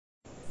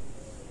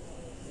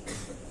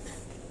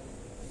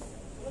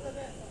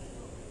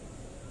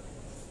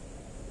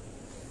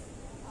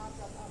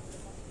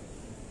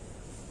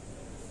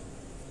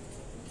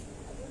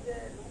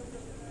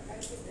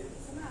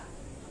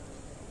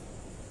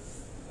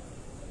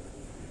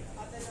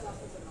Hello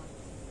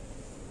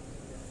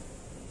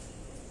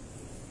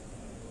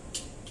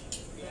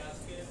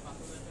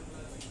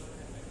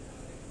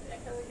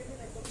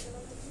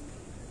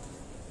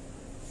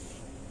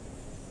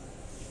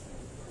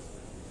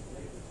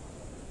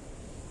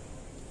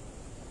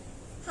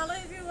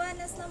everyone,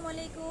 আসসালামু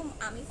আলাইকুম।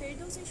 আমি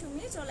ফেরদৌসী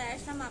সুমি চলে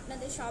আসলাম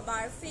আপনাদের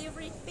সবার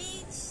ফেভারিট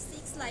পেজ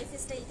 6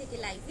 লাইফস্টাইল থেকে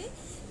লাইভে।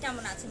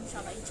 কেমন আছেন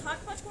সবাই?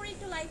 ঝটপট করে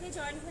একটু লাইভে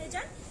জয়েন হয়ে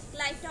যান।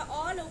 লাইভটা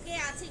অল ওকে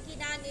আছে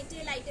কিনা, নেটে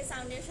লাইটে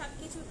সাউন্ডের সব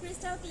কিছু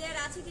ক্রিস্টাল ক্লিয়ার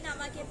আছে কিনা,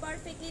 আমাকে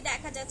পারফেক্টলি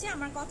দেখা যাচ্ছে,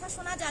 আমার কথা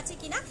শোনা যাচ্ছে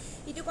কিনা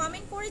একটু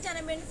কমেন্ট করে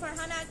জানাবেন।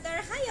 ফারহানা আক্তার,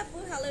 হাই আপু,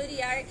 হ্যালো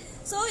রিয়ার।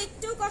 সো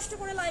একটু কষ্ট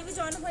করে লাইভে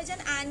জয়েন হয়ে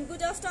যান। অ্যান্ড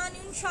গুড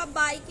আফটারনুন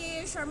সবাইকে।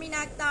 Sharmin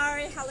Akter,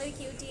 hello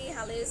cutie,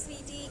 hello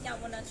Sweety,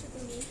 কেমন আছো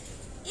তুমি?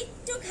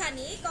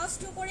 একটুখানি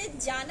কষ্ট করে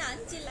জানান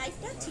যে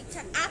লাইফটা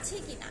ঠিকঠাক আছে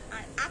কিনা।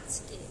 আর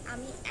আজকে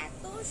আমি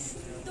এত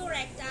সুন্দর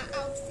একটা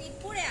আউটফিট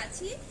পরে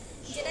আছি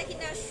যেটা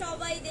কিনা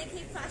সবাই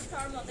দেখে ফার্স্ট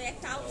হওয়ার মতো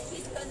একটা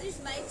outfit, because it's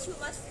my too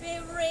much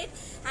favourite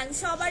and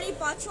সবারই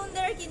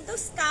পছন্দের কিন্তু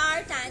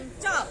স্কার্ট অ্যান্ড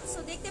টপ। সো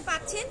দেখতে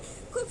পাচ্ছেন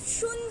খুব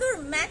সুন্দর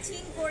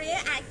ম্যাচিং করে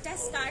একটা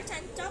স্কার্ট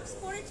অ্যান্ড টপস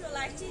পরে চলে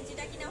আসছি,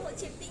 যেটা কিনা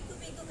হচ্ছে পিঙ্কু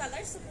পিঙ্কু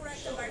কালার। সো পুরো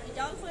একটা বারবি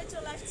ডল হয়ে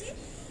চলে আসছি।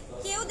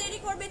 কেউ দেরি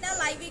করবে না,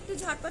 লাইভে একটু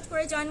ঝটপট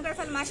করে জয়েন করে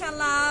ফেল।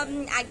 মাশাআল্লাহ,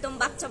 একদম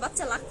বাচ্চা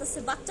বাচ্চা লাগতেছে।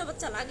 বাচ্চা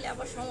বাচ্চা লাগলে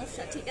আবার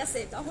সমস্যা, ঠিক আছে?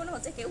 তখন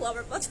হচ্ছে কেউ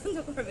আবার পছন্দ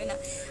করবে না।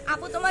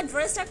 আপু তোমার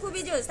ড্রেসটা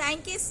খুবই জোস,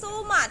 thank you so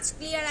much.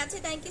 Clear আছে,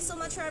 thank you so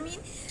much Sharmin.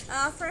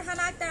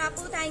 Farhana Akter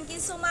আপু, থ্যাংক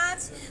ইউ সো মাচ।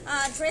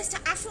 ড্রেসটা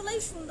আসলেই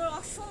সুন্দর,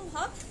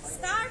 অসম্ভব।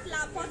 স্কার্ট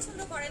পছন্দ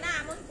করে না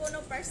এমন কোনো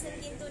পার্সন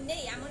কিন্তু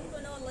নেই, এমন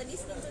কোনো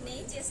লেডিস কিন্তু নেই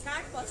যে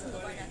স্কার্ট পছন্দ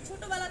করে না।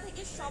 ছোটবেলা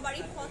থেকে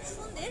সবারই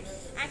পছন্দের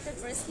একটা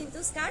ড্রেস কিন্তু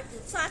স্কার্ট।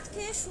 সো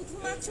আজকে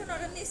শুধুমাত্র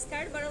not only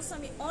skirt but also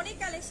আমি অনেক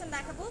কালেকশন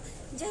দেখাবো,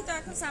 যেহেতু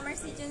এখন সামার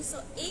সিজন। সো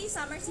এই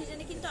সামার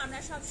সিজনে কিন্তু আমরা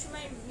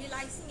সবসময়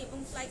রিল্যাক্সিং এবং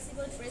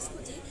ফ্লেক্সিবল ড্রেস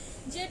খুঁজি,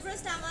 যে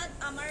ড্রেসটা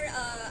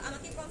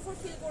আমাকে কমফোর্ট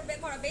ফিল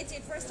করাবে, যে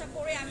ড্রেসটা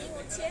পরে আমি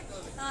হচ্ছে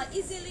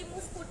ইজিলি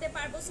মুভ করতে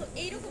পারবো। সো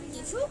এইরকম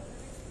কিছু।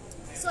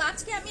 সো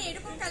আজকে আমি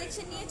এরকম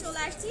কালেকশন নিয়ে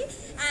চলে আসছি।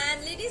 অ্যান্ড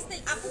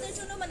আপুদের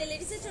জন্য, মানে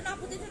লেডিসের জন্য,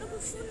 আপুদের জন্য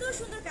খুব সুন্দর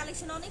সুন্দর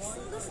কালেকশন, অনেক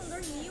সুন্দর সুন্দর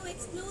নিউ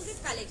এক্সক্লুসিভ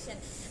কালেকশন।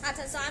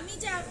 আচ্ছা, সো আমি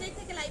যে আউটলেট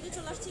থেকে লাইভে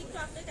চলে আসছি, একটু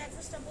আউটলেট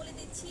অ্যাড্রেসটা বলে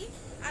দিচ্ছি।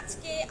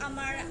 আজকে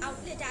আমার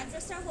আউটলেট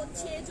অ্যাড্রেসটা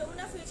হচ্ছে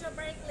Jamuna future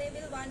park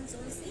level 1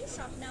 zone C,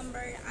 shop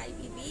number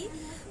IBB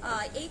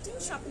 18,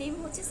 shop name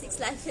হচ্ছে 6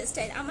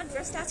 লাইফস্টাইল। আমার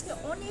ড্রেসটা আজকে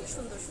অনেক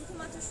সুন্দর,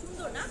 শুধুমাত্র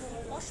সুন্দর না,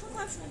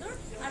 অসম্ভব সুন্দর।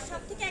 আর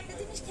সব থেকে একটা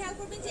জিনিস খেয়াল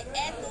করবেন যে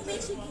এত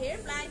বেশি ঘের,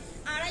 প্রায়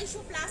 250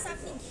 প্লাস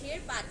আপনি ঘের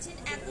পাচ্ছেন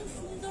এত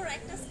সুন্দর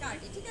একটা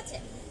স্কার্টে, ঠিক আছে?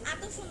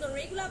 এত সুন্দর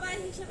রেগুলার ওয়্যার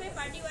হিসেবে,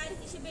 পার্টি ওয়্যার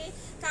হিসেবে,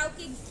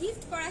 কাউকে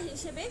গিফট করা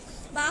হিসেবে,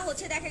 বা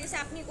হচ্ছে দেখা গেছে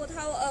আপনি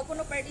কোথাও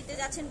কোনো পার্টিতে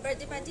যাচ্ছেন,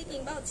 বার্থডে পার্টি,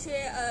 কিংবা হচ্ছে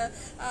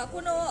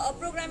কোনো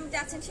প্রোগ্রামে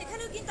যাচ্ছেন,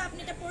 সেখানেও কিন্তু আপনি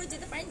এটা পরে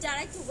যেতে পারেন যারা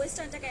একটু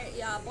ওয়েস্টার্নটাকে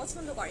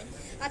পছন্দ করেন।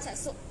 আচ্ছা,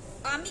 সো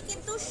আমি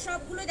কিন্তু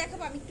সবগুলো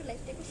দেখাবো। আমি একটু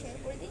লাইভটাকে শেয়ার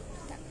করে দিই,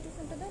 একটু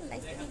ফোনটা দাও,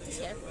 লাইভটাকে একটু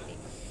শেয়ার করে দিই।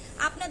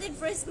 আপনাদের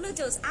ড্রেসগুলো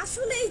জোস,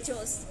 আসলেই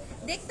জোস।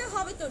 দেখতে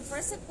হবে তো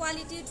ড্রেসের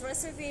কোয়ালিটি,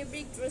 ড্রেসের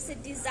ফেব্রিক, ড্রেসের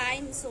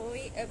ডিজাইন। সো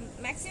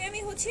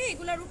ম্যাক্সিমামই হচ্ছে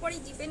এগুলোর উপরই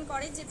ডিপেন্ড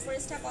করে যে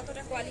ড্রেসটা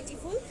কতটা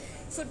কোয়ালিটিফুল।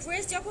 সো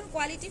ড্রেস যখন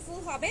কোয়ালিটিফুল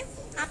হবে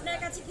আপনার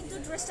কাছে কিন্তু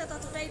ড্রেসটা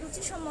ততটাই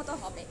রুচিসম্মত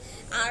হবে।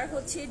 আর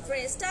হচ্ছে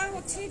ড্রেসটা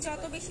হচ্ছে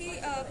যত বেশি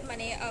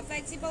মানে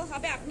ফ্লেক্সিবল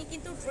হবে, আপনি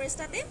কিন্তু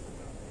ড্রেসটাতে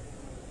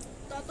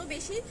তত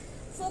বেশি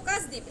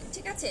ফোকাস দিবেন,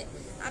 ঠিক আছে?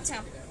 আচ্ছা,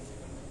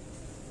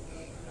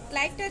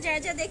 লাইভটা যারা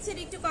যা দেখছেন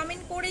একটু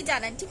কমেন্ট করে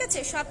জানান, ঠিক আছে?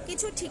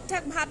 সবকিছু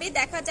ঠিকঠাক ভাবে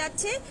দেখা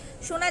যাচ্ছে,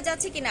 শোনা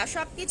যাচ্ছে কিনা,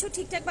 সবকিছু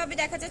ঠিকঠাক ভাবে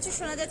দেখা যাচ্ছে,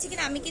 শোনা যাচ্ছে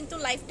কিনা। আমি কিন্তু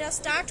লাইভটা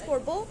স্টার্ট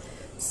করব।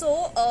 সো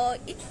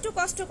একটু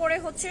কষ্ট করে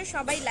হচ্ছে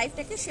সবাই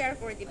লাইভটাকে শেয়ার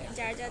করে দিবেন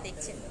যারা যা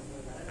দেখছেন।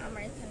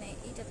 আমার এখানে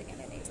এইটাতে কেন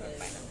নেটওয়ার্ক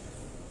পায় না।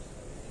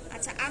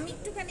 আচ্ছা, আমি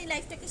একটুখানি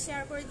লাইভটাকে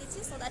শেয়ার করে দিচ্ছি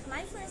so that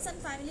my friends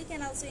and family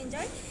can also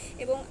enjoy.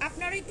 এবং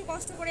আপনারা একটু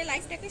কষ্ট করে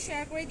লাইভটাকে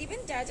শেয়ার করে দিবেন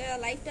যারা যারা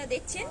লাইভটা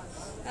দেখছেন,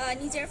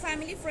 নিজের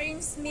ফ্যামিলি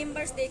ফ্রেন্ডস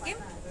মেম্বার্সদেরকে।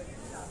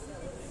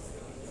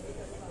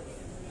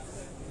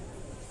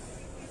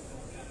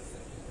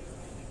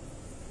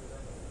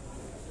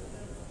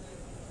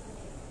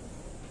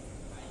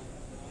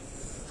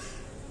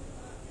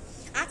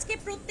 আজকে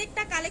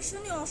প্রত্যেকটা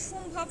কালেকশনই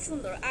অসম্ভব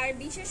সুন্দর, আর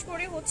বিশেষ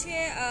করে হচ্ছে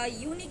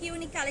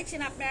ইউনিক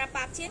কালেকশন আপনারা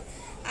পাচ্ছেন।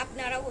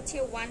 আপনারা হচ্ছে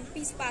ওয়ান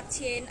পিস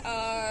পাচ্ছেন,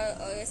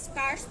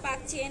 স্কার্টস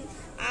পাচ্ছেন,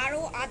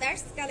 আরও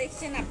আদার্স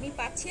কালেকশন আপনি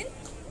পাচ্ছেন।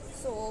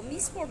 সো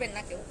মিস করবেন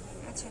না কেউ।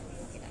 আচ্ছা,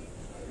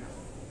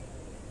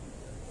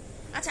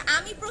 আচ্ছা,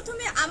 আমি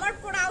প্রথমে আমার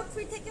পরা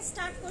আউটফিট থেকে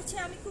স্টার্ট করছি।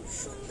 আমি খুব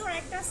সুন্দর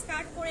একটা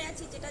স্কার্ট পরে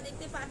আছি, যেটা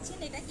দেখতে পাচ্ছেন।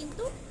 এটা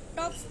কিন্তু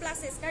টপস প্লাস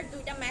স্কার্ট,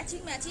 দুইটা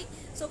ম্যাচিং।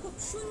 সো খুব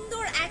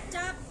সুন্দর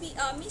একটা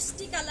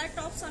মিষ্টি কালার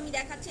টপস আমি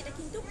দেখাচ্ছি। এটা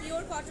কিন্তু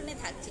পিওর কটনে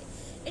থাকছে,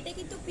 এটা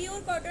কিন্তু পিওর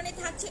কটনে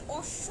থাকছে,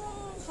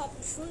 অসম্ভব অসম্ভব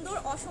সুন্দর,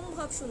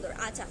 অসম্ভব সুন্দর।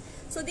 আচ্ছা,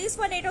 সো দিস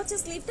ওয়ান, এটা হচ্ছে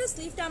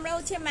স্লিভটা আমরা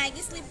হচ্ছে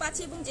ম্যাগি স্লিভ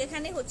পাচ্ছি এবং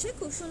যেখানে হচ্ছে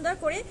খুব সুন্দর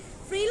করে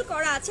ফ্রিল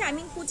করা আছে, আই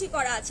মিন কুচি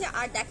করা আছে।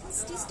 আর দেখেন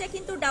স্টিচটা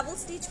কিন্তু ডাবল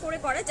স্টিচ করে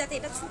করা, যাতে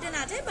এটা ছুটে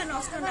না যায় বা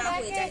নষ্ট না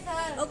হয়ে যায়।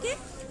 ওকে,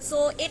 সো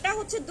এটা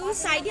হচ্ছে দুই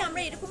সাইডে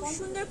আমরা এরকম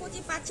সুন্দর কুচি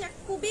পাচ্ছি আর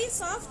খুবই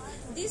soft.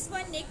 This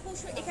one neck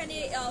portion, এখানে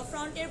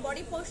ফ্রন্টের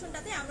বডি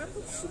পোর্শনটাতে আমরা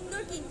খুব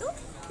সুন্দর কিন্তু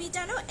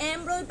পিটানো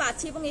এমব্রয়ডারি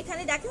পাচ্ছি এবং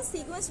এখানে দেখেন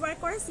সিকোয়েন্স ওয়ার্ক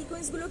করা,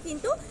 সিকোয়েন্সগুলো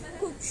কিন্তু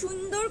খুব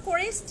সুন্দর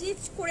করে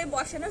স্টিচ করে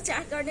বসানো,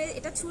 যার কারণে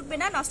এটা ছুটবে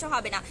না, নষ্ট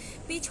হবে না।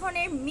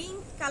 পিছনের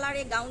মিন্ট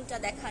কালারে গাউনটা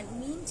দেখান,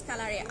 মিন্ট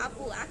কালারে।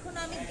 আপু এখনো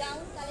আমি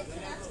গাউন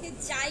কালেকশন আজকে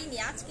যাইনি,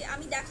 আজকে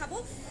আমি দেখাবো।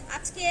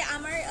 আজকে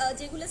আমার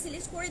যেগুলো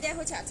সিলেক্ট করে দেওয়া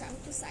হয়েছে, আচ্ছা আমি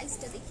একটু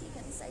সাইজটা দেখি,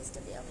 এখানে সাইজটা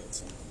দেওয়া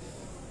হয়েছে।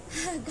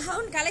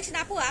 গাউন কালেকশন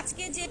আপু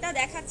আজকে যেটা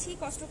দেখাচ্ছি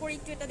কষ্ট করে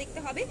একটু এটা দেখতে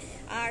হবে,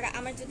 আর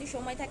আমার যদি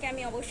সময় থাকে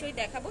আমি অবশ্যই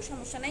দেখাবো,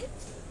 সমস্যা নাই।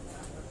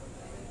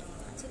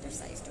 আচ্ছা এটার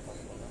সাইজটা কত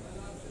বলো?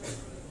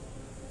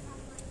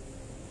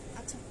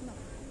 আচ্ছা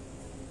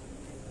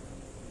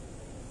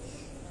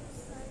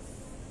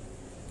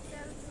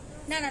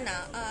না না না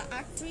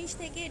 38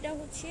 থেকে এটা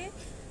হচ্ছে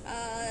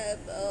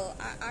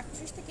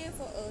 38 থেকে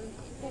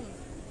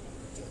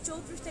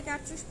 34 থেকে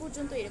 38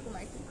 পর্যন্ত এরকম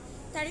আর কি।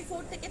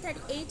 34 থেকে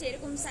 38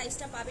 এরকম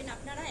সাইজটা পাবেন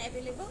আপনারা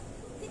অ্যাভেলেবল,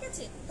 ঠিক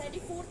আছে।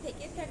 34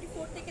 থেকে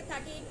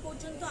 38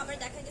 পর্যন্ত, আবার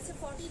দেখা গেছে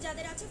 40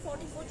 যাদের আছে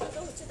 40 পর্যন্ত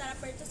হচ্ছে তারা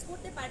পারচেস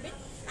করতে পারবেন।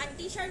 আর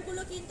টি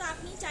শার্টগুলো কিন্তু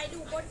আপনি চাইলে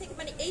উপর থেকে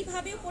মানে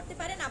এইভাবেও পরতে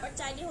পারেন, আবার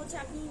চাইলে হচ্ছে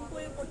আপনি ইন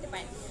করেও পরতে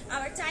পারেন,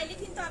 আবার চাইলে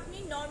কিন্তু আপনি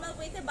নর্মাল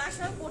ওয়েতে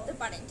বাসাও পরতে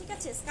পারেন, ঠিক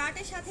আছে।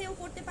 স্কার্টের সাথেও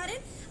পরতে পারেন,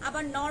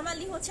 আবার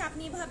নর্মালি হচ্ছে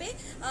আপনি এভাবে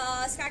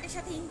স্কার্টের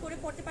সাথে ইন করে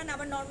পরতে পারেন,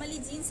 আবার নর্মালি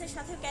জিন্সের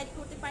সাথেও ক্যারি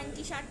করতে পারেন।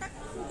 টি শার্টটা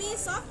খুবই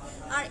সফট।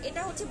 আর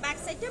এটা হচ্ছে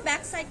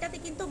ব্যাক সাইডটাতে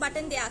কিন্তু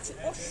বাটন দেওয়া আছে,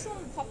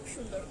 অসম্ভব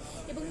সুন্দর।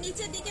 এবং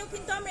নিচের দিকেও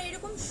কিন্তু আমরা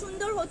এরকম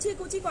সুন্দর হচ্ছে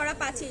কুচি করা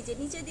পাচ্ছি, যে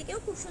নিচের দিকেও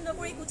খুব সুন্দর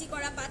করে কুচি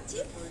করা পাচ্ছি।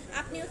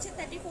 আপনি হচ্ছে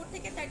 34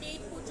 থেকে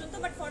 38 পর্যন্ত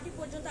বাট 40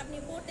 পর্যন্ত আপনি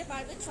পড়তে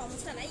পারবেন,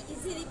 সমস্যা নাই,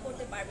 ইজিলি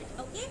পড়তে পারবেন।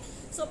 ওকে,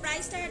 সো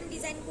প্রাইসটা আমি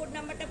ডিজাইন কোড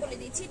নাম্বারটা বলে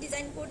দিচ্ছি।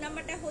 ডিজাইন কোড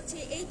নাম্বারটা হচ্ছে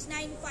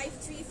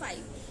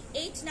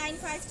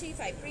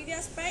 89535।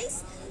 প্রিভিয়াস প্রাইস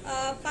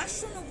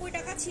 590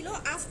 টাকা ছিল,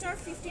 আফটার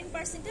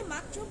 15%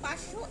 মাত্র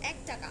 501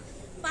 টাকা।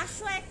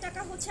 501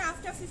 টাকা হচ্ছে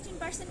আফটার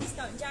 15%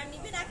 ডিসকাউন্ট। যার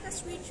নেবেন একটা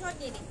স্ক্রিনশট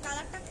নিয়ে নিন।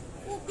 কালারটা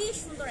খুবই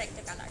সুন্দর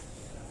একটা কালার,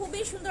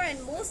 খুবই সুন্দর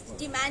অ্যান্ড মোস্ট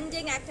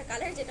ডিমান্ডিং একটা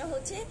কালার, যেটা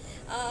হচ্ছে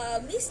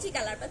মিষ্টি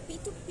কালার বা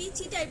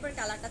পিচি টাইপের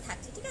কালারটা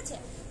থাকছে, ঠিক আছে।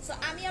 সো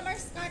আমি আমার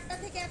স্কার্টটা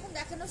থেকে এখন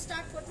দেখানো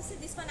স্টার্ট করতেছি।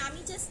 দিস ওয়ান আমি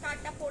যে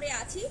স্কার্টটা পরে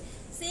আছি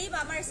সেম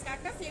আমার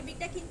স্কার্টটা,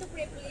 ফেব্রিকটা কিন্তু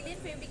ক্রেপ লিনেন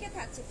ফেব্রিকে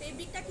থাকছে,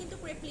 ফেব্রিকটা কিন্তু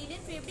ক্রেপ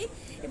লিনেন ফেব্রিক।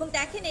 এবং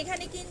দেখেন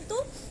এখানে কিন্তু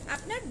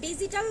আপনার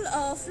ডিজিটাল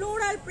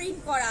ফ্লোরাল প্রিন্ট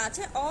করা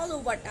আছে অল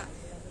ওভারটা।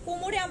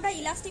 কোমরে আমরা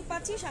ইলাস্টিক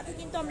পাচ্ছি, সাথে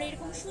কিন্তু আমরা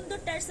এরকম সুন্দর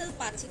টার্সেল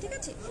পাচ্ছি, ঠিক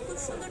আছে, খুব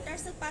সুন্দর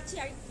টার্সেল পাচ্ছি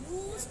আর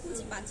হিউজ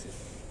কুচি পাচ্ছি।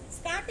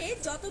 স্কার্টে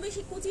যত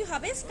বেশি কুচি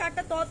হবে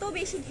স্কার্টটা তত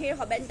বেশি ঘের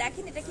হবে।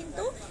 দেখেন এটা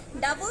কিন্তু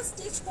ডাবল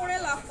স্টিচ করে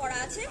লক করা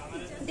আছে।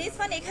 দিস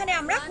ওয়ান এখানে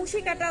আমরা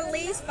কুশি কাটা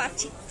লেস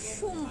পাচ্ছি,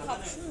 সম্ভব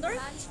সুন্দর।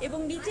 এবং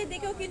নিচের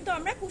দিকেও কিন্তু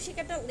আমরা কুশি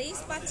কাটা লেস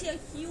পাচ্ছি আর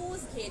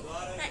হিউজ ঘের,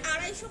 প্রায়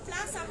 250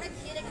 প্লাস আমরা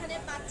ঘের এখানে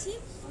পাচ্ছি।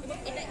 এবং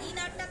এটা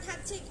ইনারটা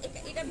থাকছে,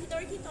 এটা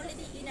ভিতরে কিন্তু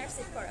অলরেডি ইনার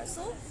সেট করা,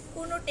 সো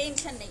কোনো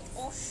টেনশন নেই।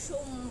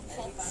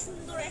 অসম্ভব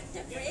সুন্দর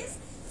একটা ড্রেস।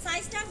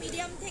 সাইজটা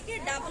মিডিয়াম থেকে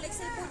ডাবল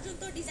এক্সেল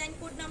পর্যন্ত। Design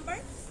code number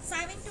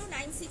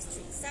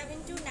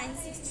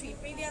 72963।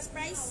 Previous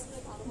price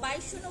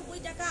 2290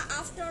 টাকা,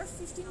 আফটার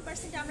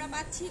 15% আমরা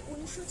পাচ্ছি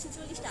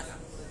 1946 টাকা।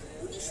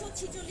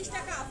 1946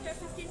 টাকা আফটার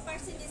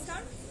 15%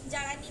 ডিসকাউন্ট।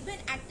 যারা নেবেন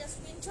একটা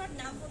স্ক্রিনশট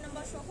নাম ফোন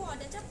নাম্বার সহ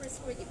অর্ডারটা প্রেস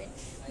করে দিবেন,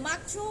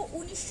 মাত্র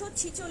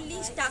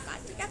 1946 টাকা,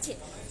 ঠিক আছে।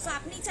 সো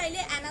আপনি চাইলে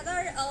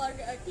অ্যানাদার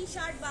টি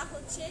শার্ট বা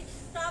হচ্ছে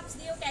টপস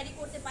দিয়েও ক্যারি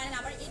করতে পারেন।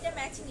 আবার এটা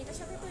ম্যাচিং, এটার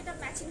সাথে তো এটা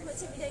ম্যাচিং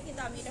হয়েছে বিধায়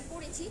কিন্তু আমি এটা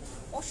পরেছি।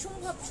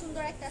 অসম্ভব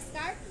সুন্দর একটা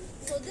skirt.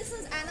 So this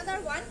is another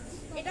one.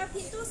 এটা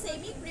কিন্তু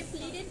সেমি ক্রেপ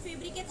লিনেন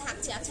ফেব্রিকে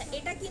থাকছে। আচ্ছা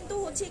এটা কিন্তু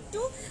হচ্ছে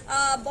একটু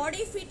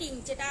বডি ফিটিং,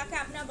 যেটাকে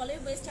আপনারা বলে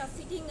ওয়েস্ট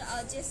ফিটিং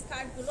যে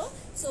স্কার্টগুলো।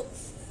 সো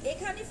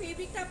এখানে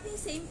ফেব্রিকটা আপনি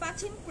সেম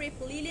পাচ্ছেন, ক্রেপ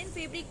লিনেন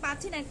ফেব্রিক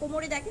পাচ্ছেন। আর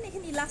কোমরে দেখেন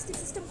এখানে ইলাস্টিক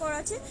সিস্টেম করা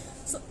আছে।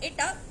 সো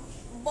এটা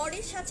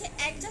বডির সাথে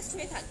অ্যাডজাস্ট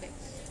হয়ে থাকবে,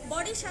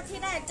 বডির সাথে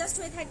এটা অ্যাডজাস্ট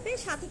হয়ে থাকবে।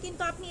 সাথে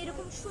কিন্তু আপনি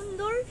এরকম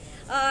সুন্দর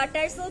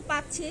টার্সেল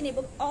পাচ্ছেন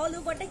এবং অল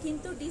ওভারটা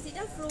কিন্তু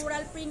ডিজিটাল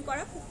ফ্লোরাল প্রিন্ট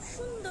করা, খুব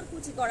সুন্দর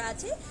কুচি করা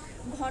আছে,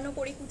 ঘন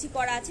করে কুচি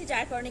করা আছে,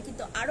 যার কারণে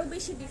কিন্তু আরও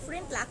বেশি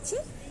ডিফারেন্ট লাগছে।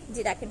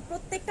 যে দেখেন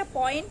প্রত্যেকটা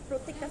পয়েন্ট,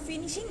 প্রত্যেকটা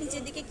ফিনিশিং,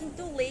 নিচের দিকে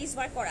কিন্তু লেস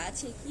ওয়ার্ক করা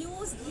আছে,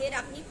 হিউজ ঘের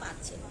আপনি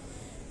পাচ্ছেন।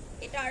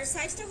 এটার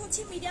সাইজটা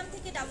হচ্ছে মিডিয়াম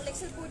থেকে ডাবল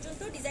এক্সেল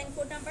পর্যন্ত। Design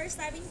code number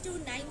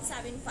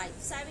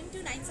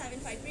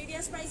 72975।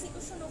 Previous price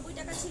 2190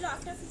 টাকা ছিল,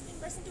 আফটার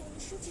 15%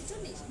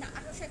 1946 না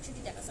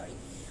 1861 টাকা, সরি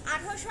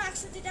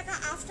 1861 টাকা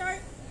আফটার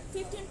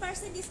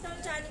 15% ডিসকাউন্ট।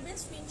 যারা নেবেন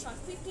স্ক্রিনশট।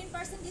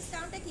 15%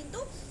 ডিসকাউন্টে কিন্তু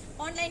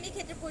অনলাইনের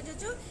ক্ষেত্রে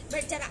প্রযোজ্য,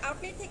 বাট যারা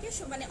আউটলেট থেকে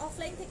মানে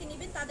অফলাইন থেকে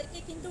নেবেন তাদেরকে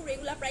কিন্তু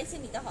রেগুলার প্রাইসে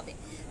নিতে হবে।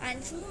 অ্যান্ড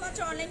শুধুমাত্র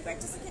অনলাইন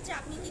পারচেসের ক্ষেত্রে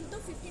আপনি কিন্তু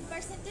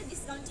 15%-এর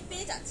ডিসকাউন্টটি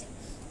পেয়ে যাচ্ছেন।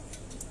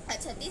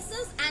 আচ্ছা দিস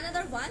ইজ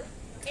অ্যানাদার ওয়ান।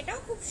 এটাও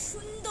খুব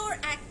সুন্দর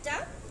একটা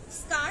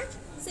স্কার্ট,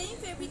 সেম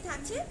ফেব্রিক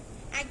থাকছে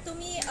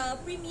একদমই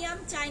প্রিমিয়াম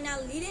চায়না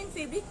লিনেন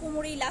ফেব্রিক,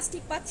 কোমরে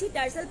ইলাস্টিক পাচ্ছি,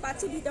 টার্সেল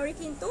পাচ্ছি, ভিতরে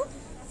কিন্তু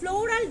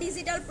ফ্লোরাল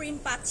ডিজিটাল প্রিন্ট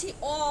পাচ্ছি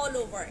অল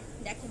ওভার।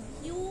 দেখেন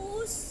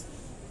হিউজ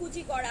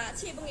কুচি করা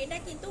আছে এবং এটা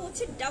কিন্তু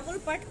হচ্ছে ডাবল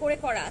পার্ট করে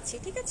করা আছে,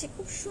 ঠিক আছে?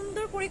 খুব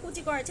সুন্দর করে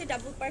কুচি করা আছে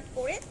ডাবল পার্ট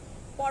করে,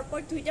 পরপর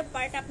দুইটা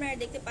পার্ট আপনারা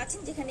দেখতে পাচ্ছেন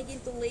যেখানে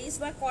কিন্তু লেস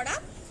বা করা,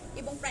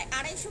 এবং প্রায়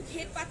 250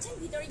 ঘের পাচ্ছেন,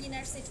 ভিতরে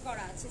ইনার সেট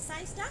করা আছে।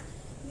 সাইজটা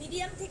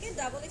মিডিয়াম থেকে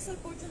ডাবল এক্সেল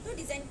পর্যন্ত,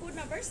 design code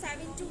number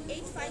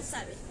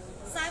 72857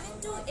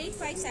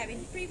 72857।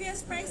 Previous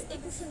price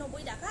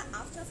 2190 টাকা,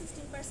 আফটার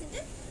 15%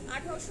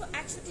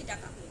 1861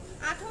 টাকা,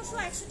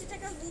 1861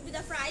 টাকা will be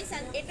the price.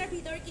 And এটার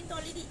ভিতরে কিন্তু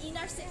অলরেডি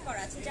ইনার সেট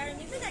করা আছে, যারা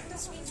নেবেন একটা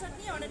স্ক্রিনশট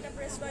নিয়ে অনেকটা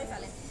প্রেস করে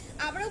ফেলেন।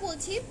 আবারও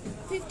বলছি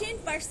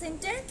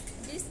 15%-এর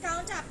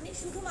ডিসকাউন্ট আপনি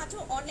শুধুমাত্র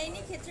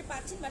অনলাইনের ক্ষেত্রে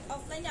পাচ্ছেন, বাট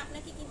অফলাইনে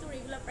আপনাকে কিন্তু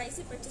রেগুলার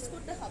প্রাইসে পারচেজ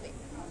করতে হবে।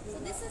 সো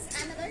দিস ইজ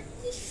অ্যানাদার,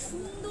 কি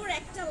সুন্দর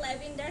একটা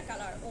ল্যাভেন্ডার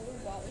কালার, ও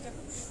ওয়াও, এটা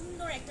খুব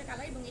সুন্দর একটা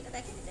কালার। এবং এটা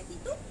দেখেন, এটা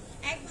কিন্তু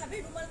একভাবে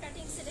রুমাল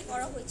কাটিং সেটে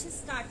করা হয়েছে।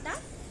 স্কার্টটা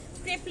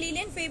ক্রেপ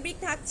লিনেন ফেব্রিক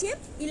থাকছে,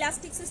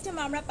 ইলাস্টিক সিস্টেম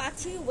আমরা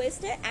পাচ্ছি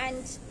ওয়েস্টে,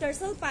 অ্যান্ড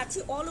টার্সেল পাচ্ছি,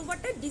 অল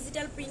ওভারটা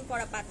ডিজিটাল প্রিন্ট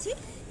করা পাচ্ছি,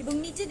 এবং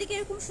নিচের দিকে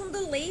এরকম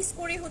সুন্দর লেস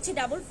করে হচ্ছে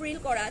ডাবল ফ্রিল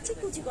করা আছে,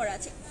 কুচি করা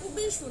আছে,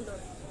 খুবই সুন্দর।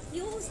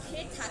 হিউজ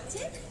হেড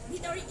থাকছে,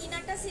 ভিতরে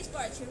ইনারটা সেট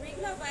করা আছে।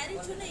 রেগুলার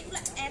ওয়্যারের জন্য এগুলো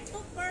এত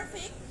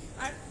পারফেক্ট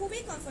আর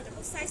খুবই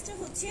কমফোর্টেবল। সাইজটা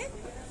হচ্ছে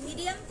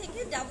মিডিয়াম থেকে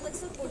ডাবল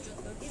এক্সেল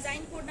পর্যন্ত,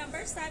 design code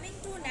number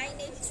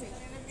 72983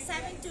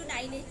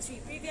 72983।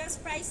 Previous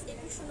price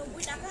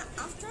 2190 টাকা,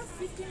 আফটার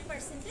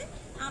 15%-এ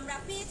আমরা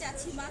পেয়ে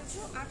যাচ্ছি মাত্র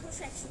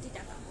 1861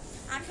 টাকা।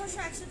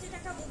 1861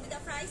 টাকা will be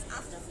the price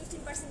after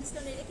 15%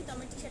 discount. এটা কিন্তু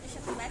আমার টি শার্টের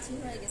সাথে ম্যাচিং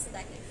হয়ে গেছে,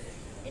 দেখেন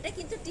এটা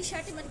কিন্তু টি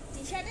শার্টে, মানে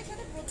টি শার্টের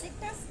সাথে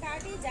প্রত্যেকটা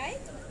স্কার্টে যায়,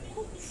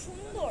 খুব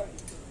সুন্দর,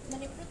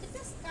 মানে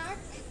প্রত্যেকটা স্কার্ট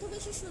এত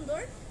বেশি সুন্দর।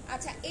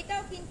 আচ্ছা,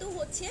 এটাও কিন্তু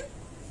হচ্ছে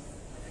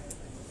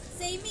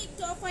সেম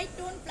একটু অফ হোয়াইট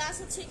টোন, প্লাস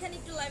হচ্ছে এখানে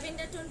একটু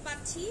ল্যাভেন্ডার টোন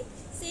পাচ্ছি,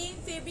 সেম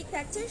ফেব্রিক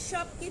থাকছে,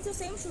 সব কিছু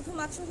সেম,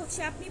 শুধুমাত্র হচ্ছে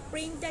আপনি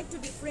প্রিন্টটা একটু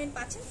ডিফারেন্ট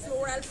পাচ্ছেন,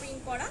 ফ্লোরাল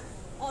প্রিন্ট করা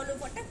অল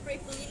ওভারটা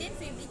ক্রেপ লিনেন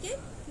ফেব্রিকে,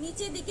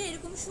 নিচের দিকে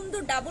এরকম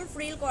সুন্দর ডাবল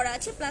ফ্রিল করা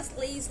আছে, প্লাস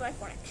লেস ওয়ার্ক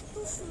করা, এত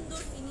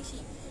সুন্দর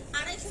ফিনিশিং।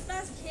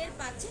 250+ ঘের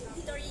পাচ্ছেন,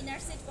 ভিতরে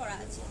ইনার সেট করা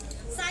আছে।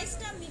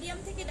 সাইজটা মিডিয়াম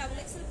থেকে ডাবল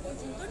এক্সেল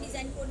পর্যন্ত,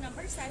 design code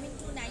number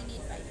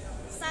 72985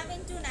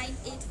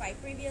 72985।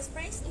 Previous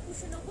price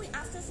 2190,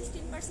 after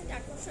 15%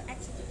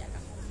 1861 টাকা,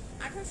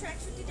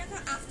 1861 টাকা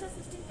আফটার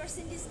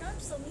 15% ডিসকাউন্ট।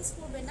 সো মিস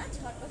করবেন না,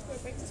 ঝটপট করে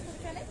পারচেজ করে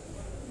ফেলে।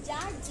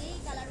 যার যেই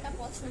কালারটা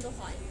পছন্দ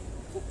হয়,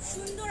 খুব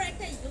সুন্দর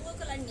একটা ইয়েলো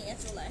কালার নিয়ে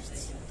চলে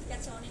আসছে, ঠিক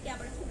আছে? অনেকে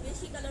আবার খুব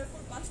বেশি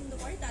কালারফুল পছন্দ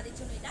করে, তাদের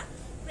জন্য এটা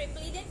ক্রেপ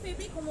লিনেন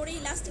ফেব্রিক, কোমরে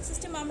ইলাস্টিক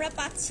সিস্টেম আমরা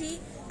পাচ্ছি,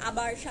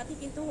 আবার সাথে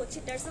কিন্তু হচ্ছে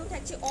টার্সেল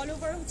থাকছে, অল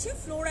ওভার হচ্ছে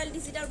ফ্লোরাল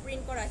ডিজিটাল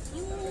প্রিন্ট করা,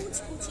 হিউজ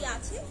কুচি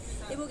আছে,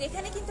 এবং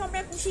এখানে কিন্তু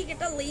আমরা কুচি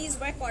একটা লেস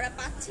ওয়ার্ক করা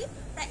পাচ্ছি,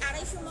 প্রায়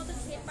 250 মতো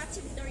ঘের পাচ্ছি,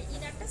 ভিতরে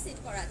ইনারটা সেট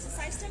করা আছে।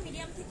 সাইজটা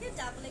মিডিয়াম থেকে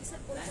ডাবল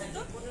এক্সেল পর্যন্ত,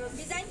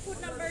 design code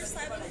number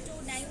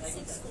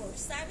 72964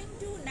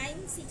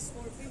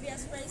 72964।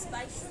 Previous price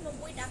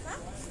 2290 টাকা।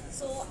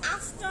 সো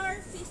আফটার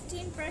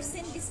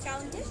 15%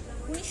 ডিসকাউন্টে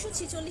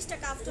 1946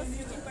 টাকা, আফটার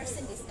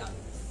 15% ডিসকাউন্ট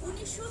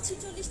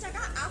 1946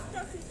 টাকা,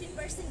 আফটার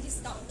 15%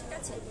 ডিসকাউন্ট, ঠিক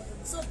আছে?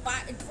 সো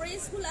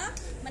ড্রেসগুলা,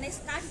 মানে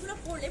স্কার্টগুলো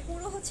পরলে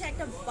পুরো হচ্ছে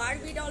একটা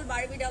বারবি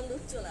ডল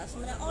লুক চলে আসে,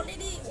 মানে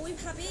অলরেডি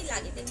ওইভাবেই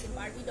লাগে দেখতে,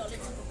 বারবি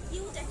ডলের মতো,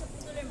 কিউট একটা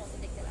পুতুলের মতো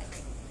দেখতে লাগে।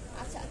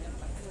 আচ্ছা,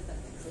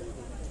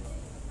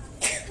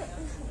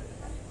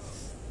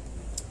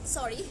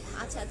 সরি,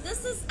 আচ্ছা,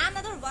 this is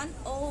another one.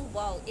 O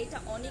wow, এটা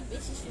অনেক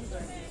বেশি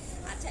সুন্দর।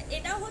 আচ্ছা,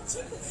 এটা হচ্ছে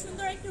খুব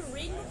সুন্দর একটু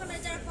রেইনবো কালার,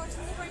 যারা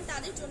পছন্দ করেন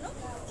তাদের জন্য।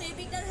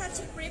 ফেব্রিকটা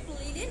হচ্ছে ক্রেপ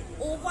লিনেন,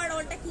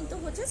 ওভারঅলটা কিন্তু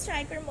হচ্ছে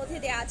স্ট্রাইপের মধ্যে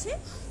দেওয়া আছে,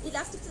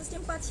 ইলাস্টিক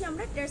সিস্টেম পাচ্ছি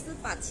আমরা, টার্সেল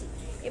পাচ্ছি,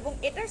 এবং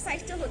এটার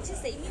সাইজটা হচ্ছে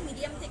সেমি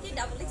মিডিয়াম থেকে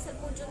ডাবল এক্সেল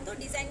পর্যন্ত,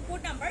 design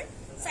code number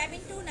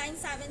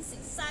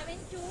 72976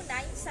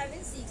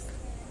 72976।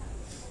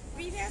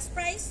 Previous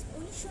price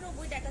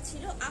 1990 টাকা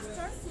ছিল,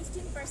 আফটার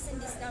 15%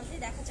 ডিসকাউন্টে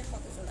দেখা যাক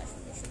কত চলে আসে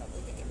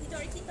 1990 থেকে।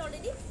 ভিতরে কিন্তু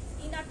অলরেডি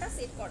ইনারটা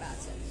সেট করা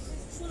আছে,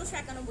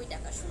 1691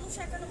 টাকা,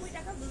 1691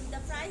 টাকা with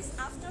the price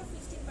after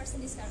 15%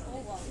 discount. O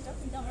wow, এটা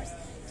কিন্তু আমার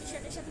টি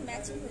শার্টের সাথে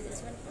ম্যাচিং হয়ে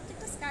যাচ্ছে, মানে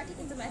প্রত্যেকটা স্কার্টই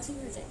কিন্তু ম্যাচিং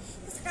হয়ে যায়,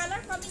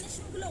 কালার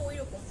কম্বিনেশনগুলো ওই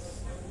রকম।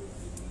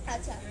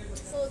 আচ্ছা,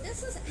 so this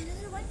is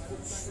another one,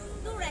 খুব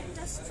সুন্দর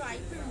একটা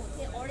স্ট্রাইপের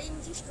মধ্যে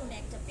অরেঞ্জিশ টোনে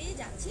একটা পেয়ে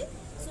যাচ্ছি।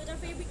 সো এটার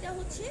ফেব্রিকটা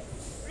হচ্ছে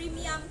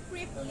প্রিমিয়াম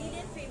ক্রেপ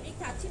লিনেন ফেব্রিক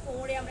থাকছে,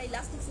 কোমরে আমরা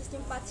ইলাস্টিক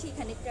সিস্টেম পাচ্ছি,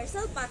 এখানে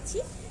টার্সেল পাচ্ছি,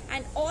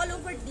 and all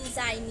over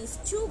design is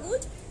two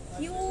good.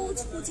 Huge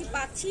কুচি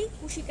পাচ্ছি,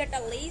 কুশিকাটা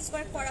লেস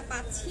ওয়ার্ক করা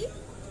পাচ্ছি,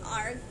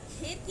 আর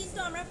ঘের কিন্তু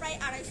আমরা প্রায়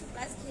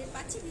 250+ ঘের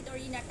পাচ্ছি, ভিতরে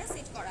ইনারটা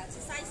সেট করা আছে।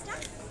 সাইজটা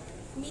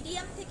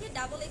মিডিয়াম থেকে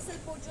ডাবল এক্সেল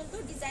পর্যন্ত,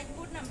 design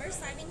code number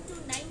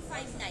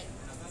 72959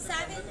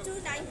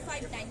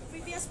 72959।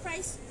 Previous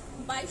price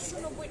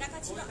 2290 টাকা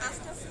ছিল,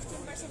 আফটার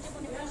 15%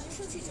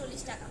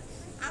 1946 টাকা,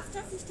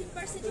 আফটার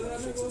 15%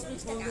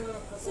 1946 টাকা।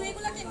 সো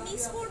এগুলোকে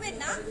মিস করবেন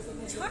না,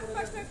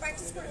 ঝটপট করে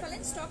পারচেস করে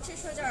ফেলেন স্টক শেষ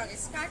হয়ে যাওয়ার আগে।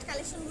 স্কার্ট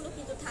কালেকশনগুলো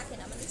কিন্তু থাকে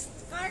না, মানে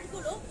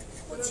স্কার্টগুলো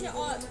হচ্ছে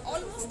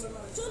অলমোস্ট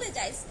চলে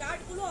যায়,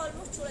 স্কার্টগুলো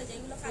অলমোস্ট চলে যায়,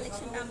 এগুলো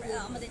কালেকশনটা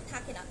আমাদের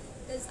থাকে না,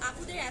 বিকজ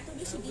আপুদের এত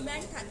বেশি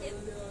ডিমান্ড থাকে।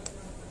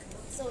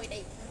 সো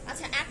এটাই।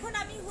 আচ্ছা এখন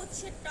আমি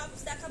হচ্ছে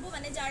টপস দেখাবো,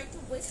 মানে যারা একটু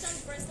ওয়েস্টার্ন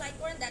ড্রেস লাইক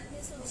করেন, দ্যাট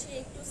মিনস হচ্ছে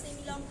একটু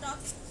সেমি লং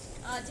টপস,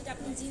 যেটা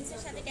আপনি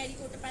জিন্সের সাথে ক্যারি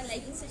করতে পারেন,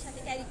 লেগিংসের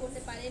সাথে ক্যারি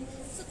করতে পারেন।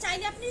 সো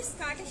চাইলে আপনি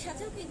স্কার্টের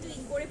সাথেও কিন্তু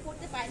ইন করে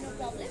পড়তে পারেন, no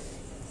problem.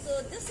 So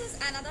this is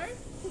another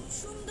খুব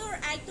সুন্দর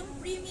একদম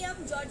প্রিমিয়াম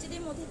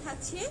জর্জেটের মধ্যে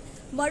থাকছে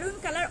মারুন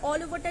কালার,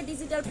 অল ওভারটা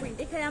ডিজিটাল প্রিন্ট।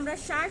 এখানে আমরা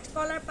শার্ট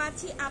কলার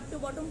পাচ্ছি, আপ টু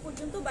বটম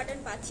পর্যন্ত বাটন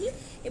পাচ্ছি,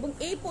 এবং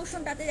এই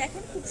পোর্শনটাতে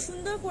দেখেন খুব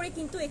সুন্দর করে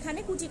কিন্তু এখানে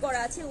কুচি করা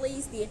আছে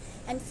লেস দিয়ে,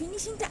 অ্যান্ড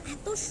ফিনিশিংটা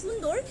এত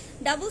সুন্দর,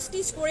 ডাবল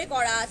স্টিচ করে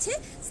করা আছে।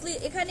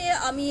 এখানে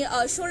আমি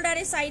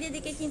শোল্ডারের সাইডের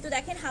দিকে কিন্তু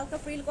দেখেন হালকা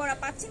ফ্রিল করা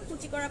পাচ্ছেন,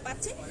 কুচি করা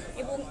পাচ্ছেন,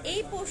 এবং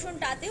এই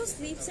পোর্শনটাতেও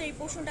স্লিভসের এই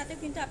পোর্শনটাতেও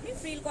কিন্তু আপনি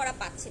ফ্রিল করা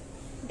পাচ্ছেন।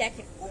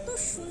 দেখেন কত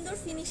সুন্দর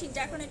ফিনিশিং,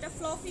 যখন এটা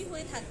ফ্লফি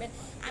হয়ে থাকবেন।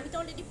 আমি তো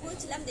অলরেডি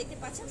পরেছিলাম, দেখতে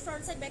পাচ্ছেন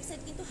ফ্রন্ট সাইড ব্যাক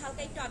সাইড কিন্তু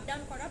হালকা একটু আপ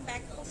ডাউন করা,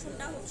 ব্যাক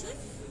পোর্শনটা হচ্ছে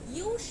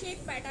ইউ শেপ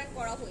প্যাটার্ন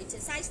করা হয়েছে।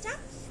 সাইজটা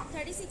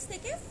 36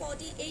 থেকে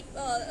 48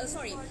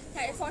 সরি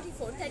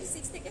 44,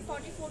 36 থেকে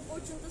 44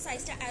 পর্যন্ত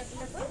সাইজটা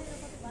অ্যাভেলেবল।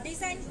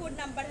 ডিজাইন কোড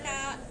নাম্বারটা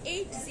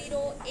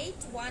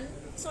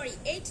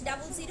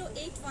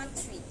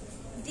 800813,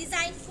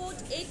 design code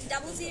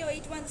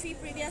 800813,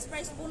 previous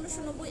price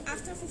 1590,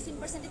 after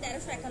 15%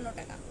 1351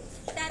 টাকা।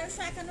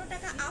 1351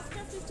 টাকা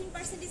আফটার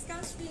 15%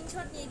 ডিসকাউন্ট।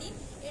 স্ক্রিনশট নিয়ে নিন,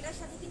 এটার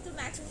সাথে কিন্তু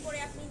ম্যাচিং করে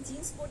আপনি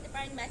জিন্স পরতে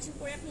পারেন, ম্যাচিং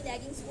করে আপনি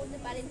লেগিংস পরতে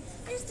পারেন,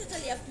 it's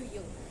totally up to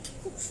you.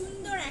 খুব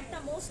সুন্দর একটা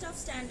most of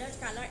standard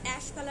colour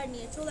ash colour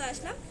নিয়ে চলে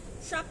আসলাম।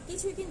 সব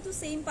কিছুই কিন্তু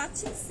সেম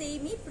পাচ্ছেন,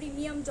 সেমই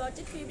প্রিমিয়াম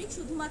জর্জেট ফেব্রিক,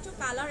 শুধুমাত্র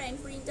কালার অ্যান্ড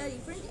প্রিন্টটা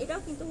ডিফারেন্ট।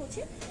 এটাও কিন্তু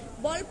হচ্ছে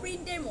বল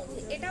প্রিন্টের মধ্যে,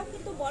 এটাও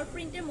কিন্তু বল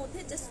প্রিন্টের মধ্যে,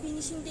 জাস্ট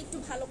ফিনিশিংটা একটু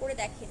ভালো করে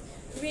দেখেন,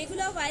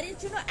 রেগুলার ওয়্যারের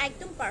জন্য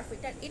একদম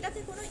পারফেক্ট। আর এটাতে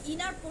কোনো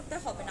ইনার করতে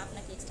হবে না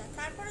আপনাকে এক্সট্রা।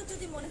 তারপরে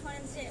যদি মনে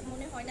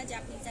হয় না যে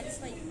আপনি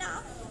স্যাটিসফাইড না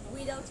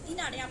উইদাউট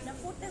ইনারে আপনার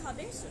পড়তে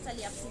হবে,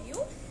 টোটালি আপ টু ইউ।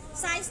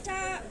 সাইজটা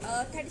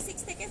 36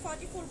 থেকে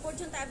 44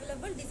 পর্যন্ত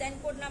available. Design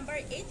code number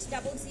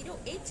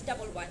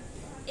 800811,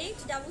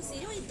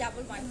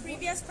 800811।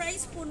 Previous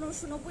price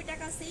 1590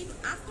 টাকা, সেম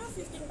আফটার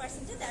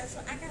 15%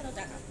 1351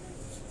 টাকা।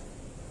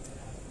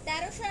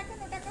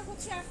 1351 টাকা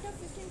হচ্ছে after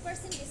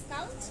 15%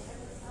 discount.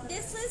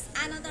 This is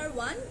another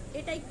one,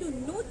 এটা একটু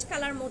নুট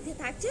কালার মধ্যে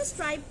থাকছে,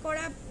 স্ট্রাইপ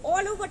করা,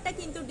 অল ওভারটা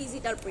কিন্তু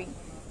digital print,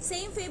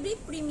 same fabric,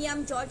 premium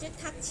georgette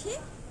থাকছে।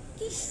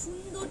 কি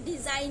সুন্দর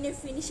ডিজাইনের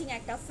ফিনিশিং,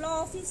 একটা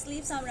ফ্লফি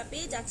স্লিভস আমরা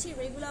পেয়ে যাচ্ছি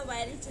রেগুলার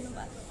ওয়্যারের জন্য,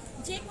 বা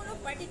যে কোনো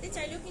পার্টিতে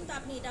চাইলেও কিন্তু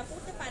আপনি এটা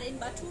পরতে পারেন,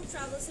 বা ট্যুর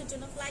ট্রাভেলসের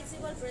জন্য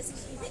ফ্লেক্সিবল ড্রেস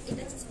হিসেবে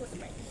এটা চুজ করতে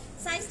পারেন।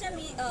 সাইজটা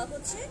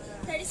হচ্ছে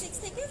 36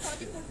 থেকে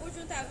 44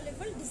 পর্যন্ত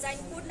available. Design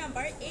code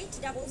number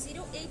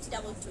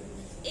 800822,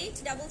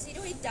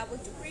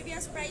 800822।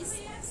 Previous price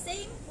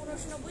same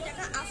 1590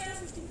 টাকা, আফটার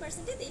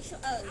 15%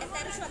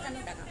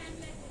 1351 টাকা।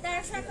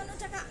 1351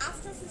 টাকা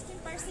আফটার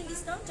 15%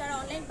 ডিসকাউন্ট। যারা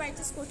অনলাইন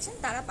পারচেস করছেন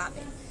তারা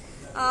পাবেন।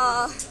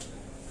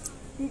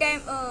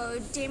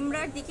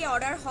 ডেমরার দিকে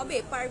অর্ডার হবে,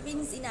 পারভিন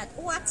জিনাত।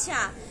 ও আচ্ছা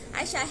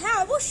আয়শা, হ্যাঁ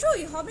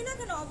অবশ্যই হবে না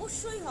কেন,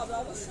 অবশ্যই হবে,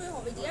 অবশ্যই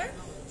হবে ডিয়ার,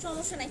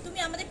 সমস্যা নাই। তুমি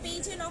আমাদের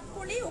পেজে নক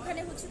করলেই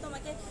ওখানে হচ্ছে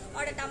তোমাকে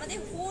অর্ডারটা, আমাদের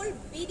whole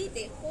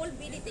বিডিতে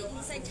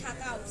inside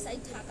Dhaka,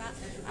 outside Dhaka,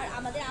 আর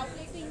আমাদের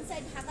আউটলেট তো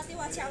ইনসাইড ঢাকাতেও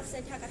আছে,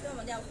 আউটসাইড ঢাকাতেও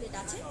আমাদের আউটলেট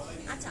আছে।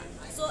 আচ্ছা,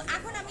 সো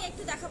এখন আমি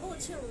একটু দেখাবো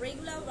হচ্ছে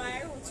রেগুলার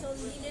ওয়্যার হচ্ছে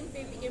লিলেন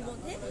ফেব্রিকের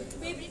মধ্যে।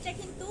 ফেব্রিকটা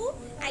কিন্তু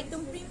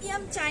একদম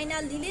প্রিমিয়াম চাইনা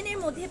লিলেনের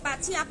মধ্যে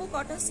পাচ্ছি। আপু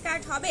কটন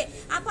স্কার্ট হবে?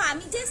 আপু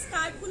আমি যে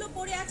স্কার্টগুলো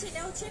পরে আছে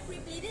এটা হচ্ছে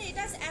প্রিপ্লিটেড,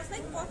 এটা অ্যাজ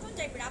লাইক কটন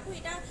টাইপের। আপু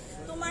এটা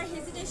তোমার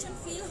হেজিটেশন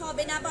ফিল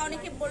হবে না, বা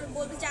অনেকে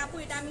বলবে যে আপু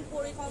এটা আমি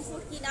পরে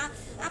কমফোর্ট কিনা।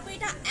 আপু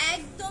এটা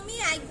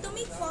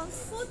একদমই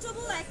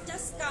কমফোর্টেবল একটা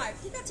স্কার্ট,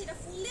 ঠিক আছে? এটা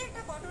ফুললি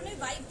একটা কটনের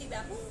ভাইব দিবে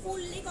আপু,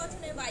 ফুললি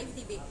কটনের ভাইব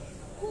দিবে,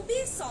 খুবই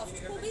সফট,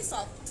 খুবই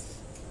সফট।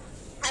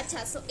 আচ্ছা,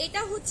 সো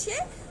এটা হচ্ছে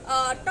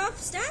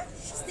টপসটা,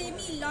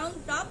 সেমি লং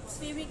টপস,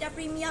 ফেব্রিকটা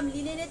প্রিমিয়াম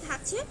লিনেনে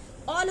থাকছে,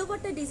 অল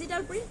ওভারটা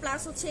ডিজিটাল প্রিন্ট,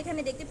 প্লাস হচ্ছে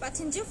এখানে দেখতে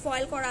পাচ্ছেন যে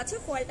ফয়েল করা আছে,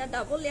 ফয়েলটা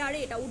ডাবল লেয়ারে,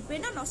 এটা উঠবে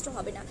না, নষ্ট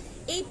হবে না।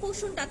 এই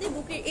পোর্শনটাতে,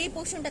 বুকের এই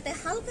পোর্শনটাতে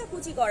হালকা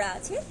কুচি করা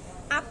আছে,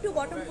 আপ টু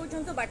বটম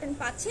পর্যন্ত বাটন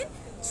পাচ্ছেন,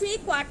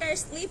 3/4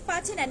 স্লিভ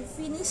পাচ্ছেন, অ্যান্ড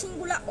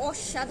ফিনিশিংগুলো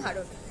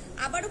অসাধারণ।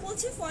 আবারও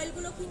বলছি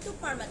ফয়েলগুলো কিন্তু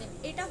পার্মানেন্ট।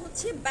 এটা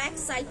হচ্ছে ব্যাক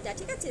সাইডটা,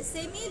 ঠিক আছে?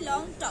 সেমি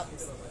লং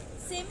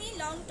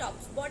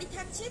টপস, বডি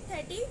থাকছে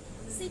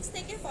 36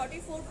 থেকে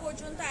 44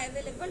 পর্যন্ত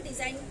অ্যাভেলেবল।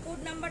 ডিজাইন কোড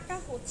নাম্বারটা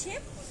হচ্ছে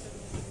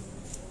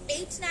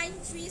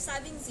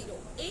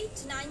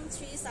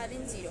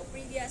 89370,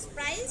 প্রিভিয়াস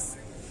প্রাইস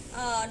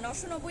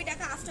 990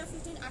 টাকা, আফটার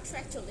 15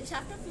 841,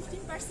 আফটার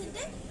 15%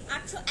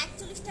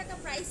 841 টাকা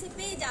প্রাইসে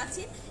পেয়ে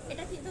যাচ্ছেন।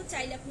 এটা কিন্তু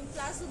চাইলে আপনি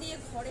প্লাজো দিয়ে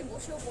ঘরে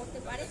বসেও পড়তে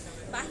পারেন,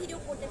 বাহিরেও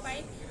পড়তে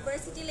পারেন,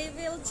 ভার্সিটি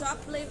লেভেল, জব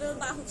লেভেল,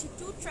 বা হচ্ছে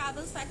ট্যুর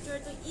ট্রাভেল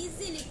ফ্যাক্টরে তো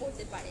ইজিলি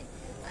পড়তে পারেন।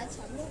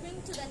 আচ্ছা, moving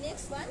to the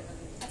next one.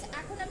 আচ্ছা,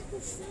 এখন আমি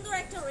খুব সুন্দর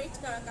একটা রেড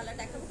কালার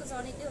দেখাবো, বিকজ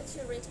অনেকে হচ্ছে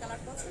রেড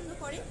কালার পছন্দ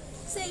করে।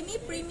 সেমি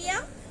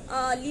প্রিমিয়াম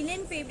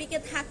লিনেন ফেব্রিকে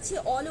থাকছে,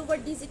 all over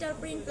digital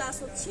print plus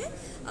হচ্ছে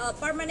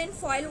পার্মানেন্ট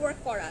ফয়েল ওয়ার্ক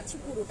করা আছে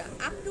পুরোটা,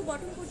 আপ টু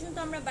বটম পর্যন্ত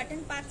আমরা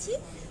বাটন পাচ্ছি।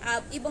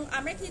 এবং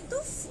আমরা কিন্তু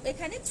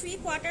এখানে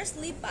 3/4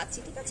 স্লিভ পাচ্ছি,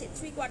 ঠিক আছে,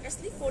 3/4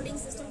 স্লিভ ফোল্ডিং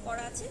সিস্টেম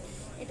করা আছে।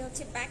 এটা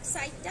হচ্ছে ব্যাক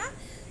সাইডটা,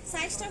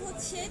 সাইজটা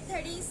হচ্ছে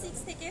 36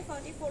 থেকে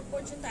 44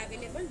 পর্যন্ত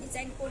available.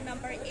 Design code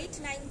number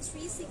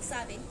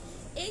 89367,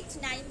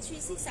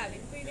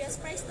 89367। Previous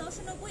price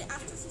 990,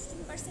 after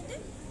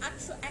 15%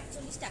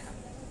 841 টাকা,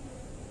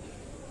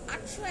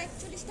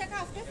 841 টাকা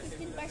after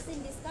 15%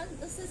 discount.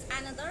 This is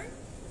another,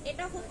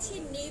 এটা হচ্ছে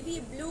নেভি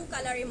ব্লু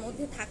কালারের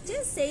মধ্যে থাকছে,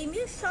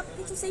 সেমই সব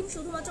কিছু সেম,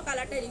 শুধুমাত্র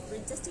কালারটা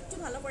ডিফারেন্ট। জাস্ট একটু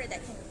ভালো করে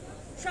দেখেন,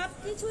 সব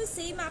কিছুই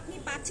সেম আপনি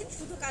পাচ্ছেন,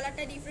 শুধু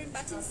কালারটা ডিফারেন্ট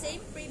পাচ্ছেন। সেম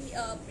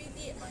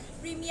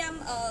প্রিমিয়াম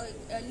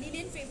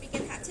লিনেন ফেব্রিকে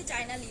থাকছে,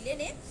 চায়না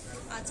লিনেনে।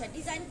 আচ্ছা,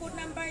 ডিজাইন কোড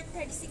নাম্বার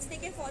 36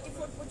 থেকে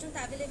 44 পর্যন্ত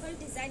অ্যাভেলেবল।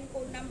 ডিজাইন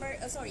কোড নাম্বার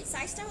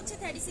সাইজটা হচ্ছে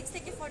 36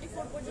 থেকে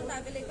 44 পর্যন্ত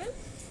অ্যাভেলেবল।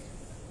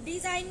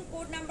 ডিজাইন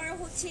কোড নাম্বার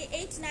হচ্ছে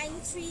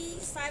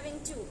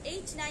 89372,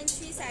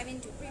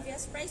 89372।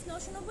 প্রিভিয়াস প্রাইস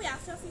 990,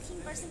 আফটার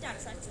 15%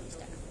 848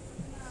 টাকা,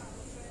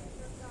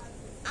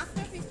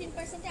 আফটার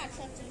 15%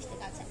 848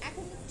 টাকা। আচ্ছা,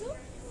 এখন একটু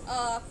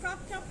ক্রপ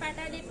টপ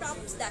প্যাটার্নের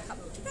টপস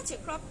দেখাবো, ঠিক আছে,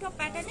 ক্রপ টপ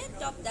প্যাটার্নের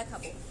টপ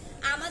দেখাবো।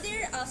 আমাদের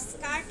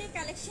স্কার্টের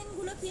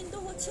কালেকশনগুলো কিন্তু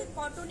হচ্ছে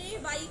কটনের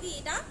বাইরে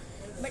এটা,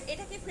 বাট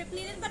এটাকে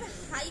প্রেপ্লিনের বাট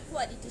হাই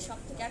কোয়ালিটি সব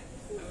থেকে, আর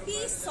খুবই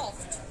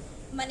সফট,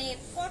 মানে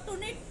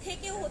কটনের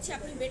থেকেও হচ্ছে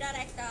আপনি বেটার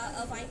একটা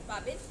ভাইব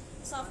পাবেন,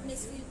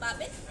 সফটনেস ফিল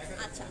পাবেন।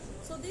 আচ্ছা,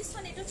 সো দিস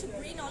ওয়ান, এটা হচ্ছে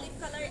গ্রিন অলিভ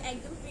কালার,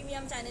 একদম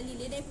প্রিমিয়াম চায়না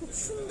লিনেনে খুব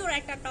সুন্দর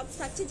একটা টপস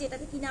থাকছে,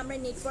 যেটাতে কিনা আমরা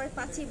নেটওয়ার্ক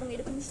পাচ্ছি এবং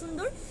এরকম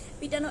সুন্দর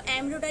পিটানো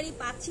এমব্রয়ডারি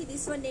পাচ্ছি।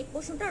 দিস ওয়ান নেক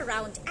পোর্শনটা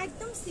রাউন্ড,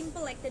 একদম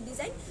সিম্পল একটা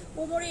ডিজাইন,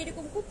 কোমরে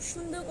এরকম খুব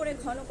সুন্দর করে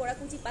ঘন করা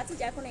কুচি পাচ্ছি,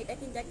 যার কারণে এটা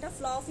কিন্তু একটা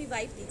ফ্লফি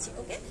ভাইব দিচ্ছি।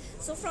 ওকে,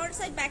 so front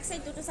side back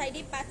side দুটো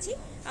সাইডেই পাচ্ছি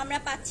আমরা,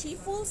 পাচ্ছি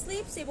ফুল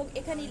স্লিভস এবং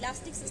এখানে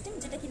ইলাস্টিক সিস্টেম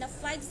যেটা কিনা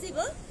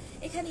ফ্লেক্সিবল,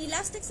 এখানে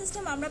ইলাস্টিক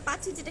সিস্টেম আমরা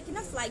পাচ্ছি যেটা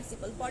কিনা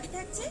ফ্লেক্সিবল। বডি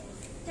থাকছে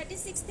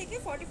 36 থেকে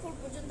 44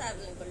 পর্যন্ত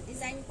available.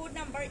 Design code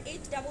number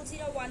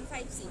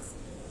 800156,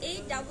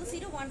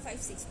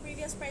 800156।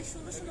 Previous price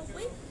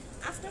 1690,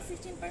 after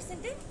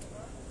 15%।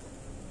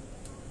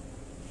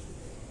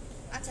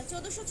 আচ্ছা,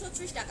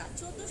 1436 টাকা,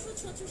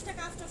 1436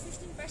 টাকা আফটার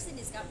 15%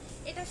 ডিসকাউন্ট।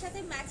 এটার সাথে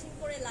ম্যাচিং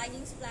করে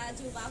লাইনিংস,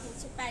 প্লাজো বা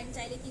হচ্ছে প্যান্ট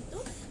চাইলে কিন্তু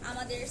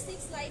আমাদের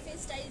 6 লাইফ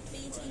স্টাইল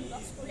পেজ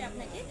ইনবক্স করে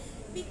আপনাকে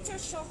পিকচার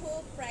সহ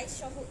প্রাইস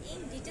সহ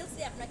ইন ডিটেলস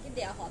দিয়ে আপনাকে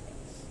দেওয়া হবে।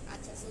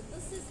 আচ্ছা, so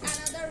this is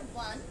another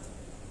one,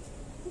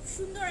 খুব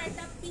সুন্দর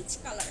একটা পিচ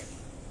কালার,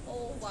 ও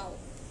wow,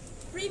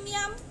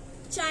 premium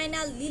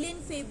China linen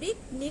fabric,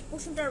 নেক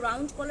পোর্শনটা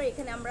রাউন্ড কলার,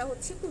 এখানে আমরা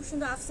হচ্ছে খুব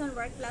সুন্দর আফসান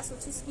ওয়ার্ক প্লাস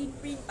হচ্ছে স্ক্রিন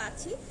প্রিন্ট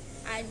পাচ্ছি,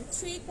 অ্যান্ড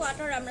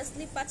 3/4 আমরা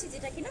স্লিপ পাচ্ছি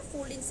যেটা কিনা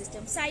ফোল্ডিং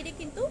সিস্টেম। সাইডে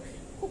কিন্তু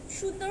খুব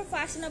সুন্দর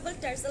ফ্যাশনেবল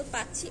টার্সেল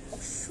পাচ্ছি,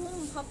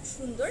 অসম্ভব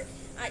সুন্দর।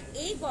 আর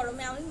এই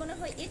গরমে আমি মনে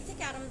হয় এর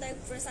থেকে আরামদায়ক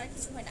ড্রেস আর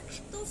কিছু হয় না,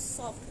 এত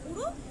সফট,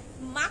 পুরো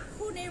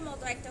মাখনের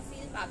মতো একটা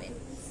ফিল পাবেন।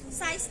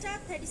 সাইজটা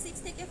 36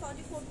 থেকে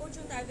 44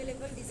 পর্যন্ত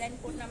available. Design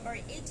code number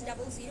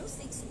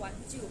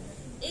 800612,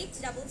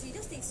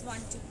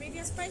 800612।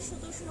 Previous price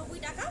 1790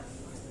 টাকা,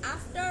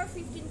 আফটার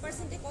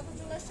 15% কত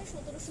চলে আসছে,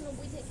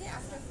 1790 থেকে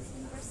আফটার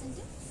 15%,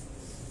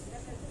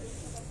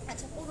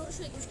 আচ্ছা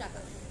 1521 টাকা,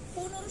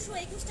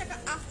 1521 টাকা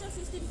আফটার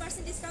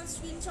 15% ডিসকাউন্ট।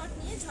 স্ক্রিনশট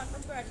নিয়ে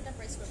ঝটপট করে আরেকটা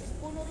প্রেস করবেন,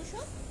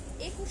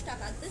 1521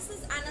 টাকা। দিস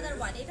ইজ অ্যানাদার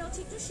ওয়ান, এটা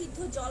হচ্ছে একটু সিদ্ধ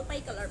জলপাই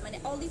কালার, মানে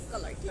অলিভ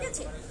কালার, ঠিক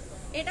আছে,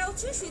 এটা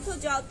হচ্ছে সিদ্ধ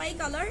জলপাই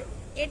কালার,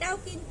 এটাও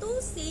কিন্তু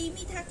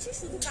সেমই থাকছে,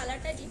 শুধু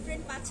কালারটা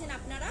ডিফারেন্ট পাচ্ছেন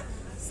আপনারা।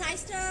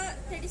 সাইজটা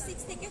 36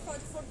 থেকে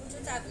 44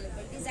 পর্যন্ত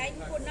অ্যাভেলেবল। ডিজাইন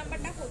কোড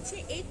নাম্বারটা হচ্ছে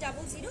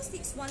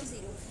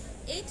 800610,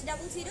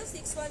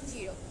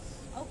 800610।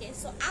 ওকে,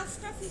 সো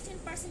আফটার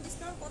 15%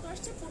 ডিসকাউন্ট কত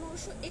আসছে,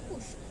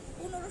 1521,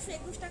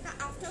 1521 টাকা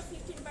আফটার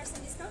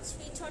 15% ডিসকাউন্ট।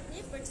 স্ক্রিনশট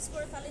নিয়ে পারচেস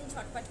করে ফেলেন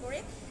ঝটপট করে,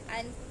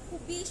 অ্যান্ড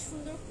খুবই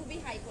সুন্দর, খুবই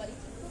হাই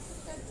কোয়ালিটি,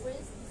 প্রত্যেকটা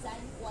dress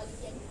design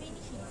quality and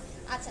finishing.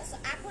 আচ্ছা, সো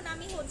এখন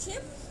আমি হচ্ছে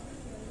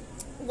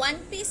ওয়ান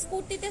পিস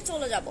কুর্তিতে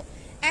চলে যাব,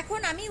 এখন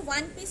আমি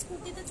ওয়ান পিস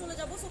কুর্তিতে চলে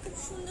যাব। সো খুব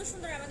সুন্দর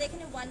সুন্দর আমাদের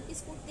এখানে ওয়ান পিস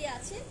কুর্তি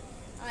আছে,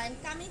 অ্যান্ড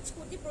কামিজ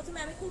কুর্তি। প্রথমে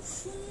আমি খুব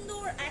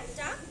সুন্দর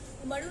একটা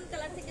মারুন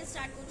কালার থেকে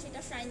স্টার্ট করছি,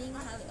 এটা শাইনিং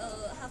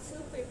হাফ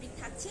ফুল ফেব্রিক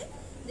থাকছে,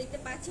 দেখতে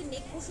পাচ্ছি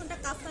নেক পোর্শনটা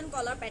কাফতান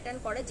কলার প্যাটার্ন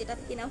করে, যেটা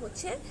কিনা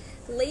হচ্ছে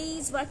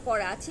লেস ওয়ার্ক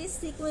করা আছে,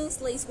 সিকোয়েন্স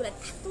লেসগুলো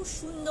এত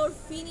সুন্দর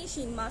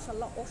ফিনিশিং,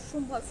 মাশাআল্লাহ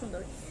অসম্ভব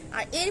সুন্দর।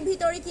 আর এর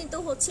ভিতরে কিন্তু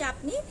হচ্ছে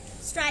আপনি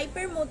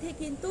স্ট্রাইপের মধ্যে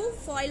কিন্তু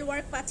ফয়েল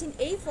ওয়ার্ক পাচ্ছেন,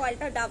 এই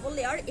ফয়েলটা ডাবল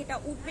লেয়ার, এটা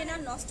উঠবে না,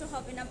 নষ্ট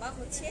হবে না, বা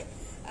হচ্ছে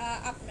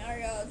আপনার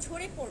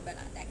ঝরে পড়বে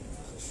না। দেখেন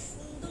কি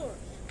সুন্দর,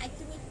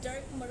 একদমই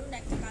ডার্ক মারুন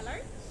একটা কালার।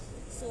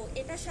 সো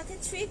এটার সাথে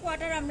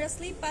 3/4 আমরা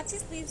স্লিভ পাচ্ছি,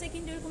 স্লিভসে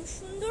কিন্তু এরকম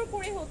সুন্দর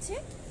করে হচ্ছে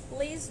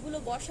লেসগুলো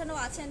বসানো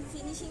আছে, এন্ড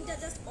ফিনিশিংটা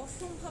জাস্ট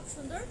অসম্ভব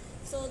সুন্দর।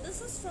 So this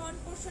is front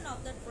portion of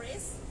the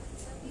dress,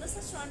 this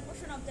is front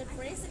portion of the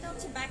dress. এটা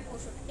হচ্ছে ব্যাক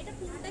পোর্শন, এটা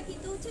পুরোটা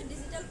কিন্তু হচ্ছে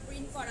ডিজিটাল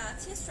প্রিন্ট করা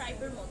আছে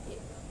স্ট্রাইপের মধ্যে।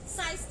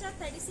 সাইজটা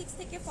 36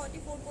 থেকে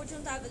 44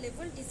 পর্যন্ত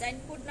available. Design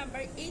code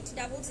number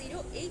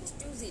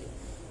 800820,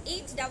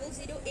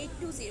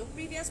 800820।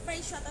 Previous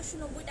price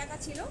 2790 টাকা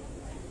ছিল,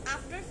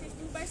 আফটার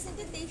 15%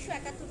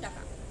 2371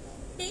 টাকা,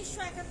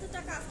 2371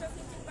 টাকা আফটার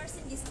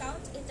 15%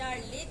 ডিসকাউন্ট। এটার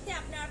লেন্থে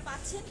আপনারা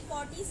পাচ্ছেন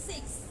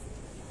 46,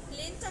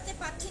 লেন্থটাতে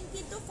পাচ্ছেন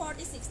কিন্তু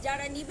 46।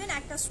 যারা নেবেন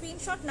একটা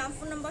স্ক্রিনশট নাম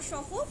ফোন নাম্বার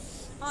সহ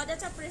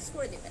অর্ডারটা প্রেস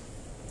করে দেবেন।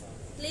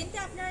 লেন্থে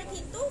আপনারা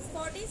কিন্তু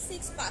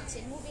 46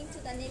 পাচ্ছেন। Moving to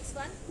the next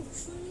one, খুব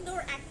সুন্দর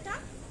একটা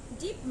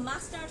ডিপ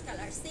মাস্টার্ড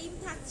কালার, সেম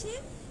থাকছে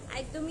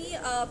একদমই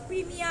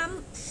প্রিমিয়াম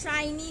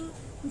শাইনিং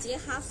যে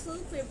হাসল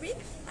ফেব্রিক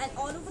অ্যান্ড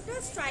অল ওভারটা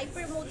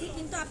স্ট্রাইপের মধ্যে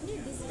কিন্তু আপনি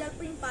ডিজিটাল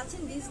প্রিন্ট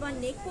পাচ্ছেন। দিস ওয়ান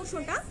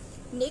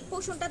নেক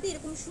পোর্শনটাতে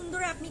এরকম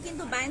সুন্দর আপনি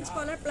কিন্তু ব্যান্ড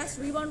কলার প্লাস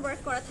রিবন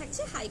ওয়ার্ক করা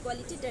থাকছে, হাই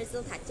কোয়ালিটি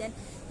টার্সেল থাকছেন।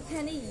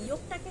 এখানে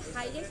ইয়োগটাকে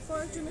হাইলাইট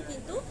করার জন্য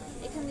কিন্তু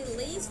এখানে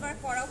লেস ওয়ার্ক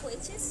করা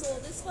হয়েছে। So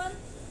this one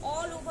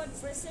all over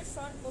ড্রেসের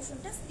ফ্রন্ট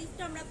পোর্শনটা,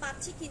 স্লিভটা আমরা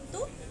পাচ্ছি কিন্তু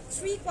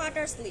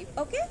 3/4 স্লিভ।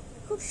 ওকে,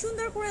 খুব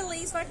সুন্দর করে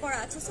লেস ওয়ার্ক করা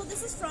আছে। So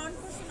this is front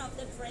portion of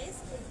the dress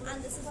and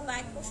this is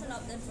back portion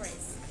of the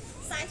dress.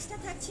 সাইজটা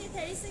থাকছে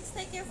 36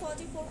 থেকে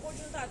 44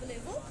 পর্যন্ত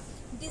অ্যাভেলেবল।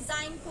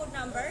 ডিজাইন কোড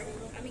নাম্বার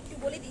আমি একটু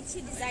বলে দিচ্ছি,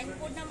 ডিজাইন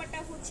কোড নাম্বারটা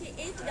হচ্ছে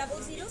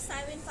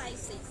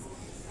 800756,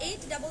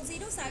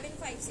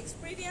 800756।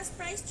 প্রিভিয়াস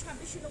প্রাইস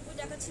 2690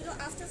 টাকা ছিল,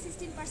 আফটার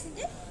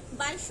 15%-এ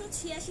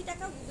 2286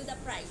 টাকা উইথ দ্য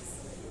প্রাইস।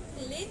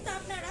 লেন্থ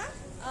আপনারা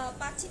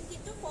পাচ্ছেন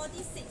কিন্তু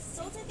 46।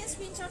 সো থেকে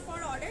স্ক্রিনশট ফর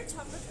অর্ডার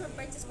ঝটপট করে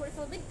পারচেজ করে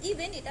ফেলবেন।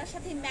 ইভেন এটার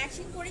সাথে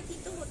ম্যাচিং করে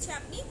কিন্তু হচ্ছে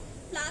আপনি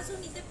প্লাজো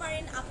নিতে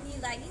পারেন, আপনি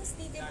লেগিংস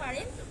নিতে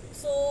পারেন।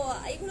 সো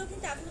এগুলো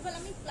কিন্তু অ্যাভেলেবল।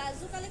 আমি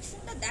প্লাজো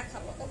কালেকশনটা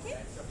দেখাবো। ওকে,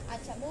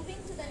 আচ্ছা, moving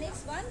to the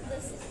next one.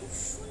 This is খুব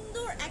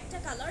সুন্দর একটা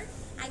কালার,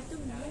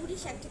 একদম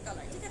নুডিশ একটা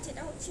কালার, ঠিক আছে?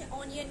 এটা হচ্ছে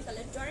অনিয়ন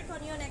কালার, ডার্ক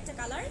অনিয়ন একটা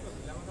কালার।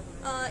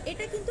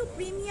 এটা কিন্তু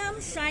প্রিমিয়াম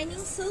শাইনিং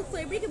সিল্ক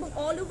ফেব্রিক এবং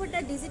অল ওভারটা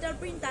ডিজিটাল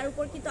প্রিন্ট, তার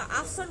উপর কিন্তু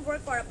আফসন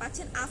ওয়ার্ক করা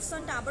পাচ্ছেন।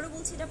 আফসনটা আবারও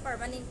বলছি এটা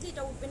পার্মানেন্টলি,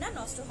 এটা উঠবে না,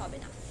 নষ্ট হবে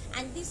না।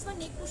 অ্যান্ড দিস ওয়ান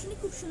নেক পোর্শনে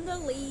খুব সুন্দর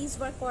লেস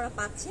ওয়ার্ক করা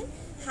পাচ্ছেন,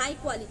 হাই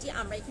কোয়ালিটি।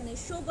 আমরা এখানে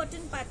শো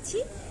বাটন পাচ্ছি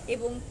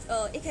এবং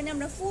এখানে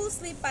আমরা ফুল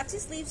স্লিভ পাচ্ছি,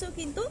 স্লিভসও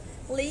কিন্তু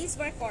লেস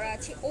ওয়ার্ক করা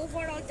আছে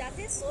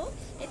ওভারঅলটাতে। সো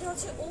এটা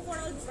হচ্ছে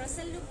ওভারঅল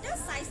ড্রেসের লুকটা।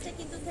 সাইজটা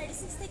কিন্তু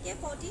 36 থেকে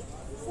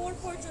 44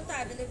 পর্যন্ত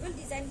available.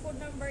 Design code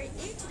number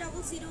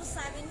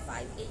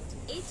 800758,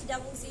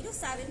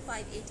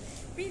 800758।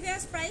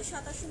 Previous price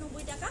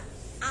 2790 টাকা,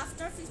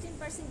 আফটার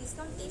 15%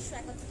 ডিসকাউন্ট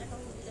 2371 টাকা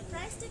হয়ে গেল।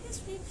 প্রাইস থেকে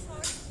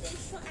স্ক্রিনশট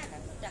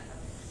 2371 টাকা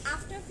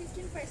আফটার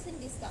 15%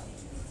 ডিসকাউন্ট।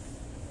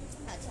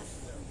 আচ্ছা,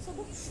 সো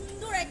খুব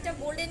সুন্দর একটা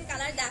গোল্ডেন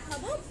কালার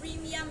দেখাবো,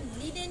 প্রিমিয়াম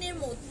লিনেনের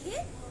মধ্যে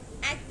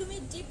একদমই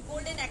ডিপ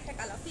গোল্ডেন একটা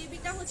কালার।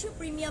 ফেব্রিকটা হচ্ছে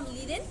প্রিমিয়াম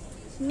লিনেন।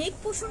 নেক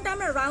পোর্শনটা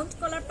আমরা রাউন্ড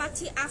কলার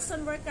পাচ্ছি,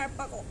 আফসন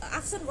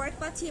ওয়ার্ক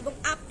পাচ্ছি এবং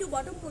আপ টু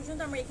বটম পর্যন্ত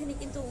আমরা এখানে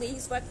কিন্তু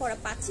লেস ওয়ার্ক করা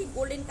পাচ্ছি।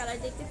 গোল্ডেন কালার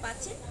দেখতে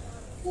পাচ্ছেন,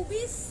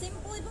 খুবই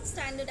সিম্পল এবং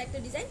স্ট্যান্ডার্ড একটা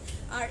ডিজাইন।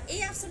 আর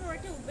এই আফসন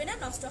ওয়ার্কটা উঠবে না,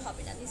 নষ্ট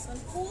হবে না। দিস ওয়ান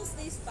ফুল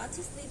স্লিভস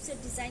পাচ্ছি, স্লিভসের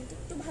ডিজাইনটা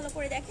একটু ভালো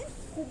করে দেখেন,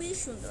 খুবই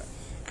সুন্দর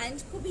অ্যান্ড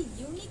খুবই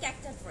ইউনিক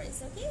একটা dress.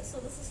 Okay, so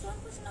this is front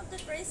portion of the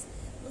dress,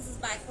 this is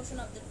back portion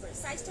of the dress.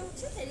 সাইজটা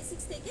হচ্ছে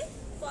 36 থেকে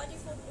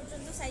 44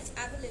 পর্যন্ত size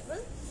available.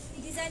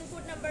 Design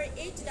code number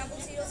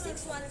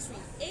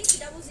 800613,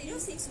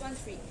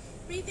 800613।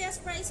 Previous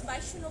price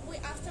 2290,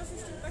 after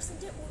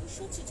 15%-এ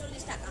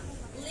 1946 টাকা।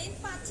 লেন্থ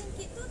পাচ্ছেন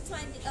কিন্তু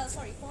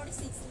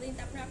 46, লেন্থ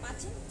আপনারা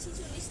পাচ্ছেন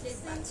 46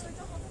 লেন্থ পাচ্ছেন।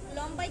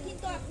 লম্বায়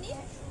কিন্তু আপনি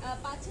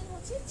পাচ্ছেন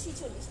হচ্ছে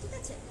 46, ঠিক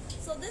আছে?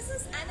 So this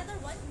is another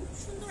one, খুব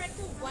সুন্দর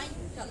একটা ওয়াইন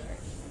কালার।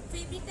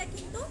 ফেব্রিকটা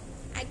কিন্তু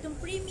একদম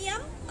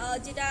প্রিমিয়াম,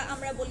 যেটা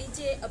আমরা বলি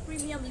যে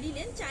premium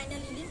linen, China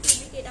linen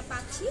fabric এটা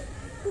পাচ্ছি।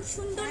 খুব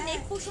সুন্দর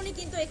নেক পোর্শনে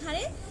কিন্তু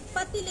এখানে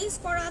পাতি লেস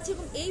করা আছে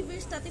এবং এই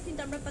বেসটাতে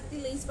কিন্তু আমরা পাতি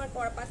লেস বার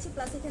করা পাচ্ছি।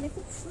 প্লাস এখানে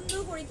খুব সুন্দর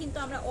করে কিন্তু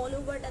আমরা অল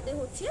ওভারটাতে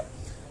হচ্ছে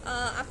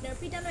আপনার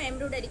পিটানো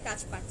এমব্রয়ডারি কাজ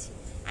পাচ্ছি।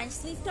 অ্যান্ড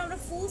স্লিভটা আমরা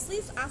ফুল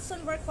স্লিভ আফসন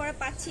ওয়ার্ক করা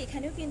পাচ্ছি,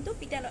 এখানেও কিন্তু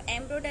পিটানো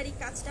এমব্রয়ডারি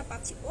কাজটা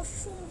পাচ্ছি।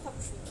 অসম্ভব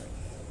সুন্দর,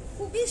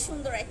 খুবই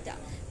সুন্দর একটা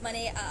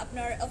মানে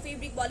আপনার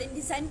ফেব্রিক বলেন,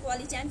 ডিজাইন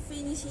কোয়ালিটি অ্যান্ড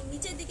ফিনিশিং।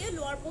 নিচের দিকে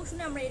লোয়ার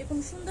পোর্শনে আমরা এরকম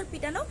সুন্দর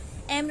পিটানো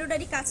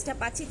এমব্রয়ডারি কাজটা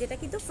পাচ্ছি, যেটা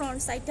কিন্তু ফ্রন্ট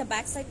সাইডটা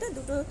ব্যাক সাইডটা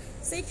দুটো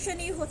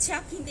সেকশনেই হচ্ছে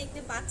আপনি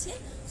দেখতে পাচ্ছেন।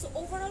 সো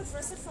ওভারঅল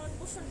ড্রেসের ফ্রন্ট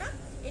পোর্শনটা,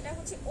 এটা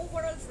হচ্ছে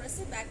ওভারঅল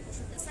ড্রেসের ব্যাক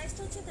পোর্শনটা।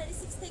 সাইজটা হচ্ছে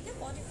 36 থেকে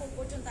 44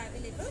 পর্যন্ত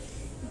অ্যাভেলেবল।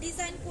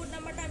 ডিজাইন কোড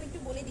নাম্বারটা আমি একটু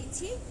বলে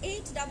দিচ্ছি,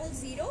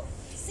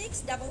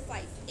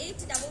 800655,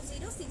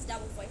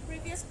 800655।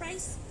 প্রিভিয়াস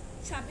প্রাইস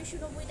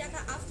 2690 টাকা,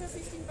 আফটার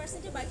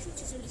 15%-এ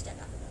 2246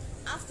 টাকা,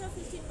 আফটার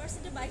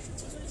 15%-এ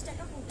 2246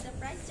 টাকা হবে দ্য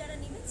প্রাইস। যারা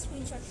নেবেন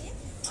স্ক্রিনশট নিয়ে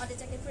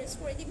অর্ডারটাকে প্রেস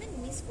করে দিবেন,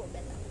 মিস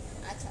করবেন না।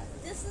 আচ্ছা,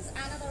 দিস ইজ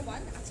অ্যানাদার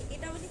ওয়ান। আচ্ছা,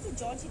 এটা মানে কি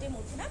জর্জেটের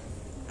মধ্যে না?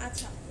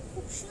 আচ্ছা,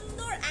 খুব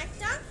সুন্দর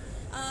একটা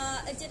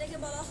যেটাকে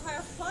বলা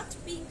হয় হট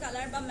পিঙ্ক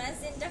কালার বা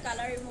ম্যাজেন্টা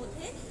কালারের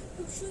মধ্যে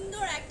খুব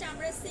সুন্দর একটা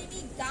আমরা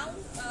সেমি গাউন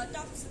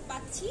টপস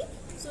পাচ্ছি।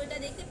 সো এটা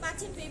দেখতে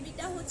পাচ্ছেন,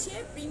 ফেব্রিকটা হচ্ছে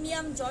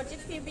প্রিমিয়াম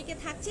জর্জেট ফেব্রিকে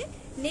থাকছে।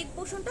 নেক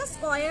পোর্শনটা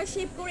স্কয়ার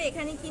শেপ করে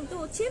এখানে কিন্তু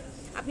হচ্ছে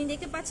আপনি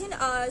দেখতে পাচ্ছেন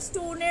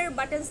স্টোনের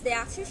বাটনস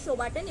দেওয়া আছে, শো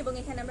বাটন, এবং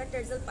এখানে আমরা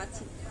টার্জেল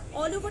পাচ্ছি।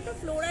 অল ওভারটা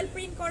ফ্লোরাল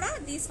প্রিন্ট করা।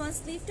 দিস ওয়ান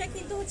স্লিভটা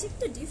কিন্তু হচ্ছে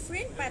একটু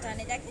ডিফারেন্ট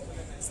প্যাটার্নে, দেখেন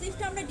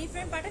স্লিভটা আমরা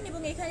ডিফারেন্ট প্যাটার্ন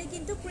এবং এখানে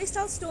কিন্তু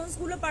ক্রিস্টাল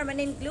স্টোনসগুলো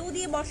পার্মানেন্ট গ্লো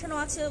দিয়ে বসানো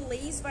আছে,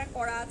 লেস ওয়ার্ক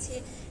করা আছে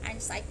অ্যান্ড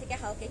সাইড থেকে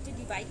হালকা একটু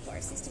ডিভাইড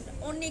করার সিস্টেমটা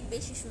অনেক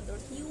বেশি সুন্দর।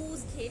 হিউজ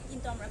ঘের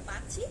কিন্তু আমরা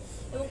পাচ্ছি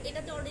এবং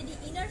এটাতে অলরেডি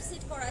ইনার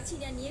সেট করা আছে,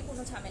 এটা নিয়ে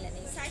কোনো ঝামেলা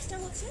নেই। সাইজটা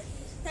হচ্ছে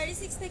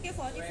 36 থেকে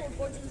 44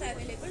 পর্যন্ত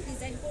available.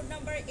 Design code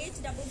number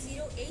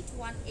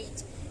 800818,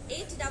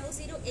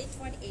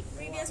 800818।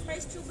 Previous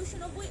price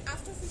 2490,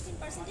 after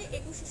 15%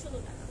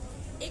 2116 টাকা।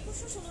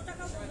 2116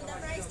 টাকা বন্ধুদের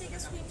প্রাইস থেকে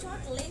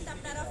স্ক্রিনশট। লেন্থ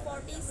আপনারা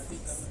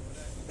 46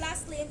 প্লাস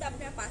লেন্থ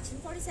আপনারা পাচ্ছেন,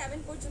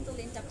 47 পর্যন্ত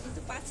লেন্থ আপনি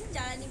কিন্তু পাচ্ছেন।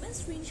 যারা নেবেন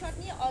স্ক্রিনশট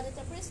নিয়ে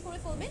অর্ডারটা প্রেস করে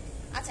ফেলবেন।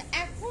 আচ্ছা,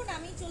 এখন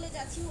আমি চলে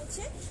যাচ্ছি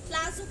হচ্ছে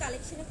প্লাজো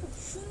কালেকশনে। খুব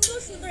সুন্দর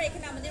সুন্দর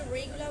এখানে আমাদের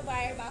রেগুলার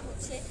ওয়্যার বা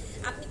হচ্ছে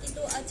আপনি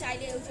কিন্তু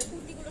চাইলে ওই যে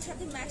কুর্তিগুলোর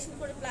সাথে ম্যাচিং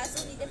করে প্লাজো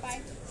নিতে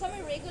পারেন। সো আমি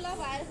রেগুলার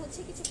ওয়্যার হচ্ছে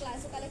কিছু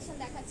প্লাজো কালেকশন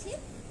দেখাচ্ছি।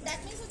 দ্যাট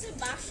মিনস হচ্ছে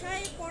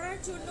বাসায় পরার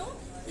জন্য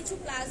কিছু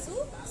প্লাজো।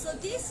 সো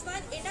দিস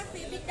ওয়ান, এটা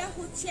ফেব্রিকটা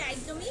হচ্ছে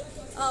একদমই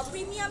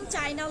প্রিমিয়াম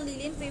চাইনা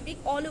linen fabric.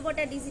 All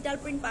ওভারটা digital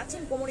print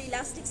পাচ্ছেন, কোমরে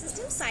ইলাস্টিক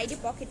সিস্টেম, সাইডে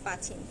পকেট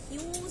পাচ্ছেন।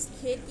 হিউজ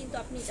ঘের কিন্তু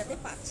আপনি এটাতে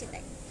পাচ্ছেন,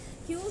 দেখেন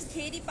হিউজ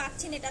ঘেরই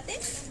পাচ্ছেন এটাতে।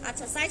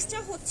 আচ্ছা, সাইজটা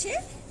হচ্ছে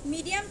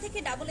মিডিয়াম থেকে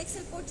ডাবল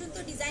এক্সেল পর্যন্ত।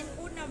 Design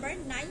code number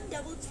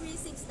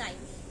 93369,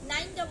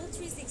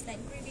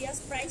 93369। Previous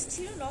price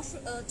ছিল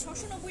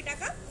 690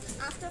 টাকা।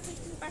 আফটার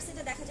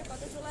 15% দেখা যায়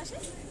কত চলে আসে,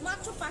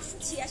 মাত্র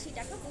 586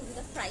 টাকা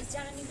বন্ধুদের প্রাইস।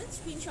 যারা নেবেন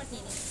স্ক্রিনশট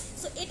নিয়ে নিন।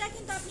 সো এটা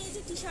কিন্তু আপনি এই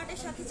যে টি শার্টের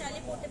সাথে চাইলে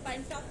পরতে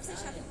পারেন, টপসের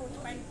সাথে পরতে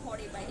পারেন,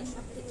 ঘরে বাইরে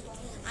সব কিছু।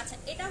 আচ্ছা,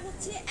 এটা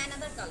হচ্ছে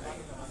অ্যানাদার কালার,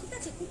 ঠিক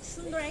আছে, খুব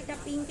সুন্দর একটা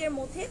পিঙ্কের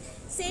মধ্যে।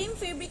 সেম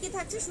ফেব্রিকই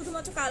থাকছে,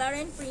 শুধুমাত্র কালার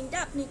অ্যান্ড প্রিন্টটা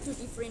আপনি একটু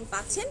ডিফারেন্ট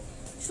পাচ্ছেন।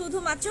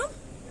 শুধুমাত্র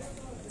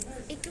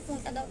একটু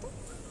ফোনটা দাও তো।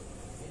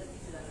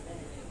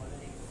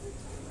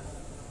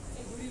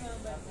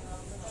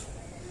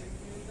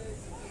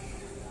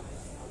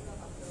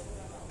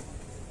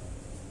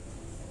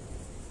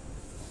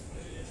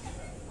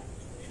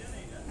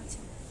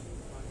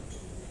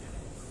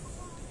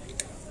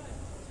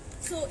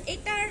 সো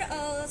এটার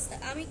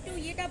আমি একটু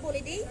ইয়েটা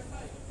বলে দিই,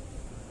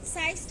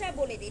 সাইজটা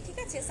বলে দিই, ঠিক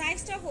আছে।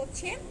 সাইজটা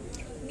হচ্ছে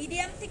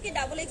মিডিয়াম থেকে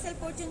ডাবল এক্সেল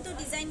পর্যন্ত।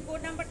 ডিজাইন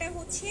কোড নাম্বারটা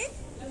হচ্ছে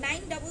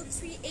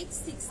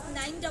 93386,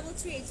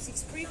 93386।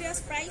 প্রিভিয়াস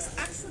প্রাইস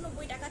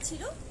 890 টাকা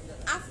ছিল।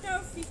 আফটার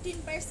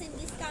 15%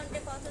 ডিসকাউন্টে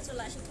কত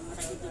চলে আসে,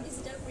 পুরোটা কিন্তু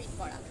ডিজিটাল প্রিন্ট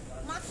করা,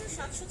 মাত্র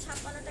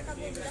 756 টাকা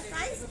বন্ধুরা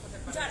প্রাইস।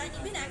 যারা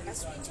নেবেন একটা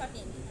স্ক্রিনশট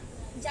নিয়ে নিন,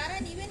 যারা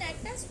নেবেন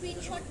একটা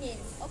স্ক্রিনশট নিয়ে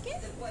নিন, ওকে।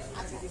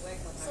 আচ্ছা,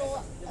 so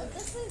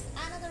this is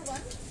another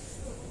one.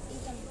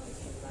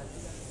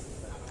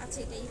 আচ্ছা,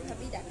 এটা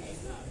এইভাবেই দেখায়,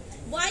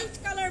 হোয়াইট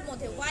কালার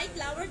মধ্যে। হোয়াইট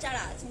লাভার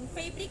যারা আছেন,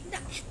 ফেব্রিকটা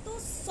এত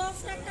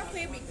সফট একটা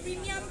ফেব্রিক,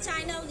 প্রিমিয়াম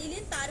চাইনা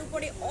লিলেন, তার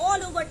উপরে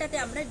অল ওভারটাতে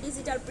আমরা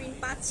ডিজিটাল প্রিন্ট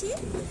পাচ্ছি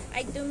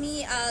একদমই,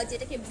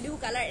 যেটাকে ব্লু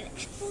কালার।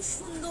 এত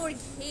সুন্দর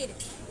ঘের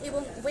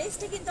এবং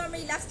ওয়েস্টে কিন্তু আমরা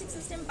ইলাস্টিক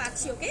সিস্টেম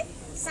পাচ্ছি, ওকে।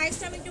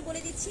 সাইজটা আমি একটু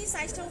বলে দিচ্ছি,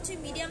 সাইজটা হচ্ছে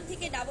মিডিয়াম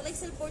থেকে ডাবল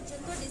এক্সেল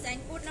পর্যন্ত। Design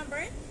code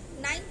number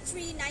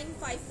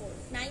 93954,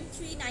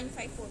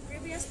 93954।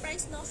 Previous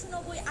price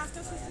 990,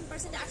 after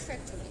 15%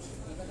 841,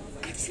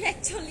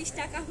 841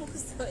 টাকা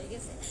মুখস্থ হয়ে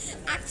গেছে,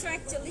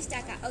 841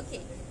 টাকা, ওকে।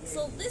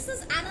 So this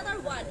is another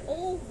one. O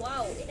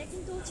wow, এটা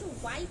কিন্তু হচ্ছে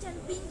হোয়াইট অ্যান্ড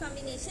পিঙ্ক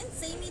কম্বিনেশন,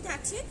 সেমই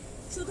থাকছে,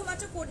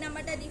 শুধুমাত্র কোড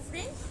নাম্বারটা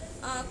ডিফারেন্ট।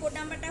 কোড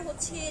নাম্বারটা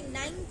হচ্ছে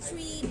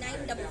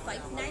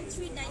 93955,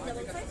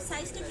 93955।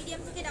 সাইজটা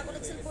মিডিয়াম থেকে ডাবল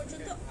এক্সেল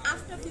পর্যন্ত।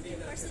 আফটার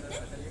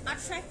 15%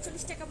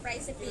 841 টাকা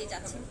প্রাইসে পেয়ে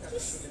যাচ্ছেন। কি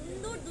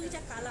সুন্দর দুইটা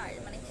কালার,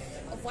 মানে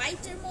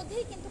হোয়াইটের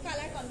মধ্যেই কিন্তু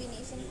কালার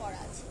কম্বিনেশন করা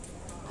আছে।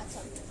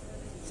 আচ্ছা,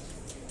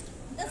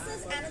 this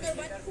is another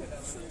one, খুব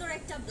সুন্দর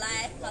একটা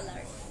ব্ল্যাক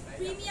কালার,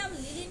 প্রিমিয়াম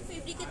লিলেন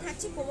ফেব্রিকে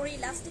থাকছে, কোমরে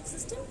ইলাস্টিক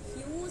সিস্টেম,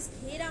 হিউজ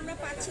ঘের আমরা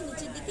পাচ্ছি।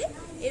 নিচের দিকে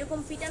এরকম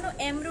পিটানো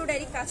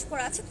এমব্রয়ডারি কাজ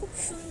করা আছে, খুব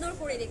সুন্দর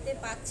করে দেখতে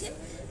পাচ্ছেন।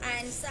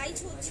 অ্যান্ড সাইজ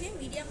হচ্ছে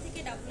মিডিয়াম থেকে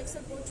ডাবল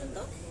এক্সেল পর্যন্ত।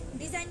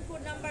 Design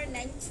code number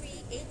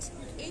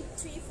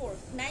 93834,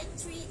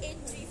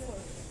 93834।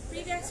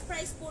 Previous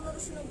price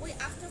 1590,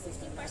 after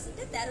 15%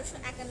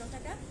 1351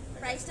 টাকা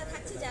প্রাইসটা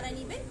থাকছে। যারা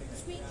নেবেন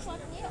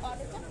স্ক্রিনশট নিয়ে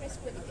অর্ডারটা প্রেস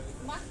করে দেবেন,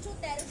 মাত্র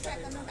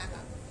 1351 টাকা।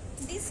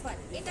 দিস ওয়ান,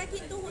 এটা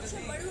কিন্তু হচ্ছে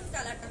মারুন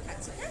কালারটা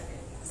থাকছে, হ্যাঁ,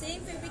 সেম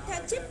ফেব্রিক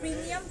থাকছে,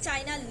 প্রিমিয়াম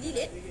চাইনা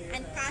লিলেন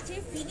অ্যান্ড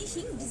কাজের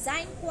finishing,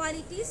 design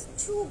qualities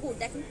two good.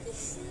 দেখেন কি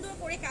সুন্দর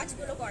করে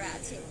কাজগুলো করা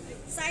আছে।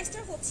 সাইজটা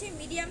হচ্ছে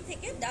মিডিয়াম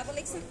থেকে ডাবল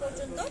এক্সেল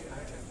পর্যন্ত।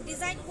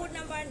 Design code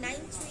number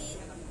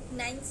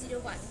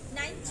 93901,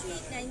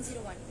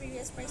 93901।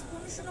 Previous price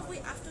 1590,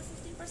 after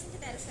 15%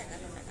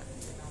 1351 টাকা,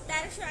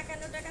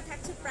 1351 টাকা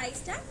থাকছে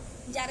প্রাইসটা।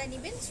 যারা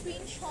নেবেন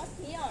স্ক্রিনশট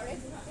নিয়ে অর্ডার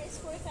প্রেস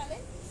করে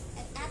ফেলেন,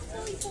 এত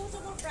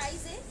রিপোর্টেবল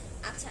প্রাইসে।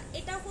 আচ্ছা,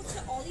 এটা হচ্ছে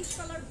olive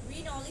colour,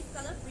 green olive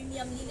colour,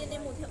 premium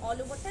লিলেনের মধ্যে অল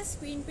ওভারটা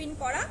স্ক্রিন প্রিন্ট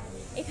করা।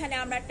 এখানে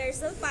আমরা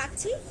টার্সেল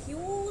পাচ্ছি,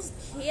 হিউজ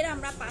ঘের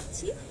আমরা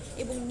পাচ্ছি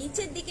এবং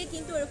নিচের দিকে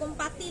কিন্তু এরকম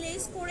পাতি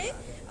লেস করে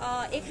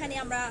এখানে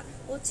আমরা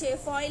হচ্ছে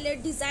ফয়েলের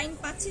ডিজাইন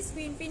পাচ্ছি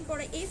স্ক্রিন প্রিন্ট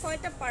করে। এই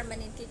ফয়েলটা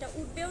পার্মানেন্টলি, এটা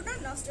উঠবেও না,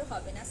 নষ্ট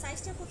হবে না।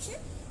 সাইজটা হচ্ছে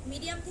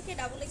মিডিয়াম থেকে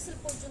ডাবল এক্সেল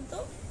পর্যন্ত।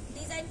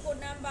 Design code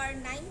number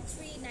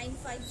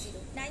 93950,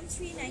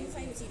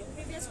 93950।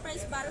 Previous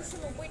price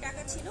 1290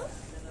 টাকা ছিল।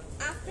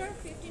 আফটার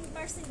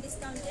 15%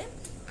 ডিসকাউন্টে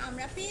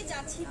আমরা পেয়ে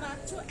যাচ্ছি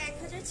মাত্র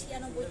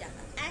 1096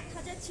 টাকা।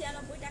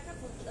 1096 টাকা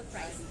ফুল দ্য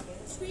প্রাইস।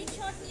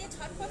 স্ক্রিনশট নিয়ে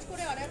ঝটপট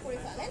করে অর্ডার করে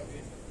ফেলেন।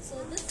 So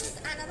this is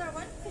another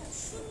one, খুব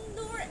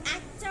সুন্দর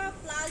একটা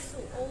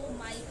প্লাজো। ও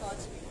মাই god,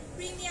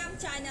 premium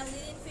China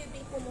linen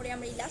fabric, কোমরে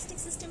আমরা ইলাস্টিক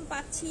সিস্টেম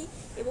পাচ্ছি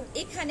এবং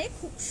এখানে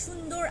খুব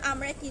সুন্দর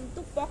আমরা কিন্তু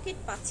পকেট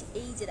পাচ্ছি।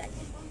 এই যে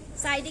দেখেন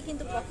সাইডে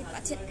কিন্তু পকেট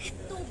পাচ্ছেন,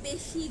 এত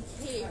বেশি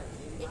ঘের,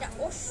 এটা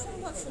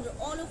অসম্ভব সুন্দর।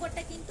 অল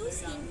ওভারটা কিন্তু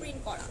স্ক্রিন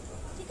প্রিন্ট করা,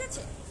 ঠিক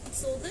আছে।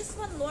 সো দিস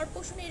ওয়ান লোয়ার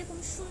পোর্শনে এরকম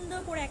সুন্দর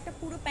করে একটা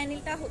পুরো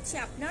প্যানেলটা হচ্ছে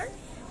আপনার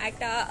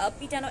একটা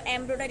পিটানো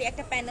এমব্রয়ডারি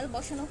একটা প্যানেল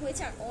বসানো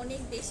হয়েছে, আর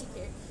অনেক বেশি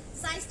ঘের।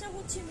 সাইজটা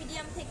হচ্ছে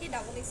মিডিয়াম থেকে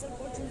ডাবল এক্সেল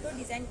পর্যন্ত।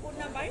 Design code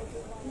number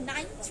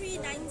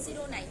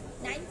 93909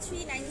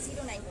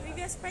 93909।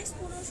 Previous price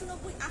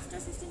 1590,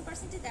 after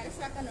 15%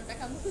 1351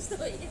 টাকা। মুখস্থ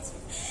হয়ে গেছে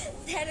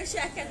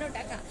 1351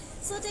 টাকা।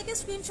 সো থেকে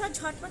স্ক্রিনশট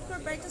ঝটপট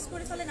করে পারচেজ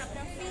করে ফেলেন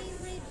আপনার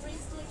favourite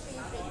bracelet,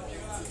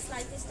 favourite six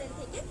lifestyle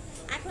থেকে।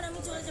 এখন আমি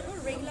চলে যাব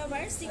রেগুলার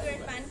ওয়্যার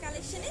সিগারেট প্যান্ট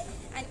কালেকশনে।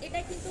 অ্যান্ড এটা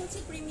কিন্তু হচ্ছে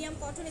প্রিমিয়াম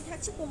কটনে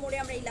থাকছে, কোমরে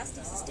আমরা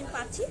ইলাস্টিক সিস্টেম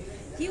পাচ্ছি,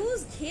 হিউজ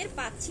ঘের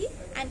পাচ্ছি,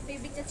 অ্যান্ড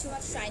ফেব্রিকটা ছোঁয়া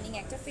শাইনিং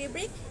একটা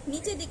ফেব্রিক।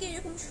 নিচের দিকে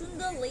এরকম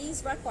সুন্দর লেস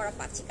ওয়ার্ক করা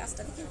পাচ্ছি,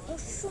 কাজটা দেখে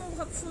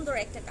অসম্ভব সুন্দর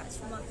একটা কাজ,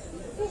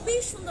 খুবই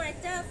সুন্দর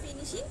একটা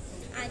ফিনিশিং।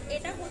 অ্যান্ড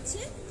এটা হচ্ছে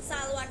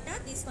সালোয়ারটা,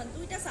 দিস ওয়ান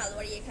দুইটা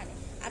সালোয়ারই এখানে।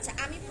 আচ্ছা,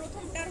 আমি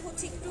প্রথমটার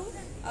হচ্ছে একটু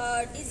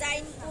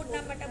ডিজাইন কোড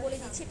নাম্বারটা বলে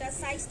দিচ্ছি, এটার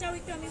সাইজটাও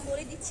একটু আমি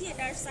বলে দিচ্ছি।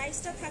 এটার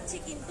সাইজটা থাকছে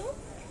কিন্তু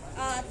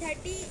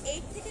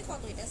 38 থেকে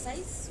কত, এটা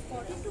সাইজ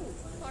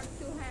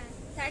 42, হ্যাঁ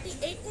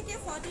 38 থেকে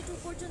 42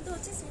 পর্যন্ত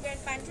হচ্ছে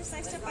সিগারেট প্যান্টের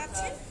সাইজটা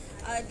পাচ্ছেন।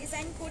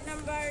 Design code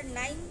number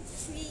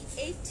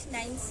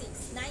 93896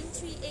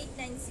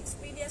 93896।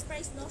 Previous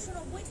price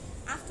 990,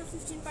 after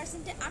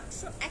 15%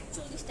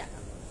 841 টাকা।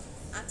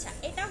 আচ্ছা,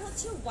 এটা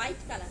হচ্ছে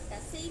হোয়াইট কালারটা,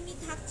 সেমই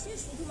থাকছে,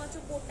 শুধুমাত্র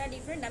কোডটা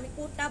ডিফারেন্ট। আমি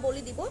কোডটা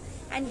বলে দিব।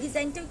 অ্যান্ড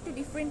ডিজাইনটাও একটু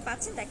ডিফারেন্ট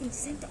পাচ্ছেন, দেখেন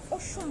ডিজাইনটা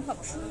অসম্ভব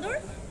সুন্দর,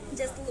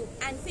 জাস্ট লুক।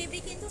 অ্যান্ড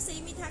ফেব্রিক কিন্তু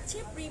সেমই থাকছে,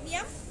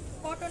 প্রিমিয়াম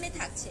কটনে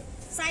থাকছে।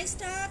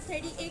 সাইজটা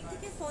 38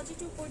 থেকে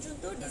 42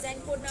 পর্যন্ত। Design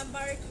code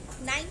number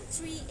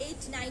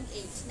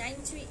 93898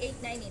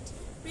 93898।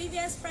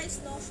 Previous price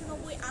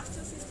 990,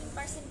 after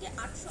 15%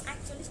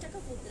 841 টাকা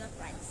ফুল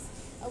প্রাইস।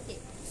 ওকে,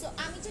 সো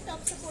আমি যে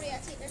টপসটা পরে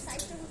আছি এটার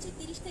সাইজটা হচ্ছে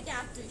 30 থেকে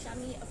 38।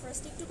 আমি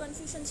ফার্স্ট একটু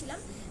কনফিউশন ছিলাম,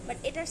 বাট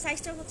এটার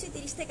সাইজটা হচ্ছে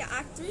 30 থেকে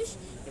 38।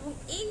 এবং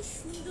এই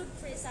সুন্দর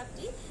ড্রেস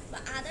আপটি বা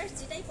আদার্স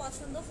যেটাই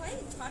পছন্দ হয়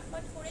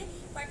ঝটপট করে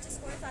পারচেস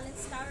করে ফেলেন,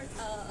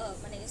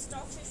 মানে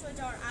স্টক শেষ হয়ে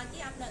যাওয়ার আগে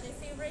আপনাদের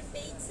ফেভারিট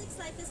পেজ সিক্স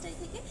লাইফস্টাইল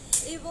থেকে।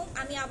 এবং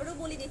আমি আবারও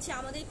বলে দিচ্ছি,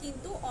 আমাদের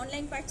কিন্তু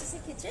অনলাইন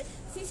পারচেসের ক্ষেত্রে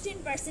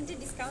 15%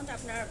 ডিসকাউন্ট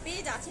আপনারা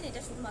পেয়ে যাচ্ছেন।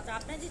 এটা শুধুমাত্র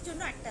আপনাদের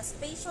জন্য একটা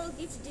স্পেশাল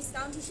গিফট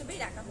ডিসকাউন্ট হিসেবেই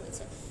রাখা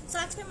হয়েছে। সো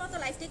আজকের মতো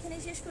লাইভটা এখানে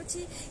শেষ করছি।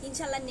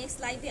 ইনশাল্লাহ নেক্সট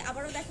লাইভে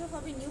আবারও দেখা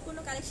হবে নিউ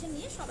কোনো কালেকশন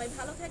নিয়ে। সবাই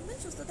ভালো থাকবেন,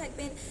 সুস্থ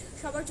থাকবেন,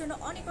 সবার জন্য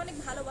অনেক অনেক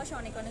ভালোবাসা,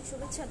 অনেক অনেক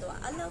শুভেচ্ছা দোয়া।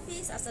 আল্লাহ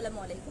হাফিজ, আসসালামু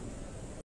আলাইকুম।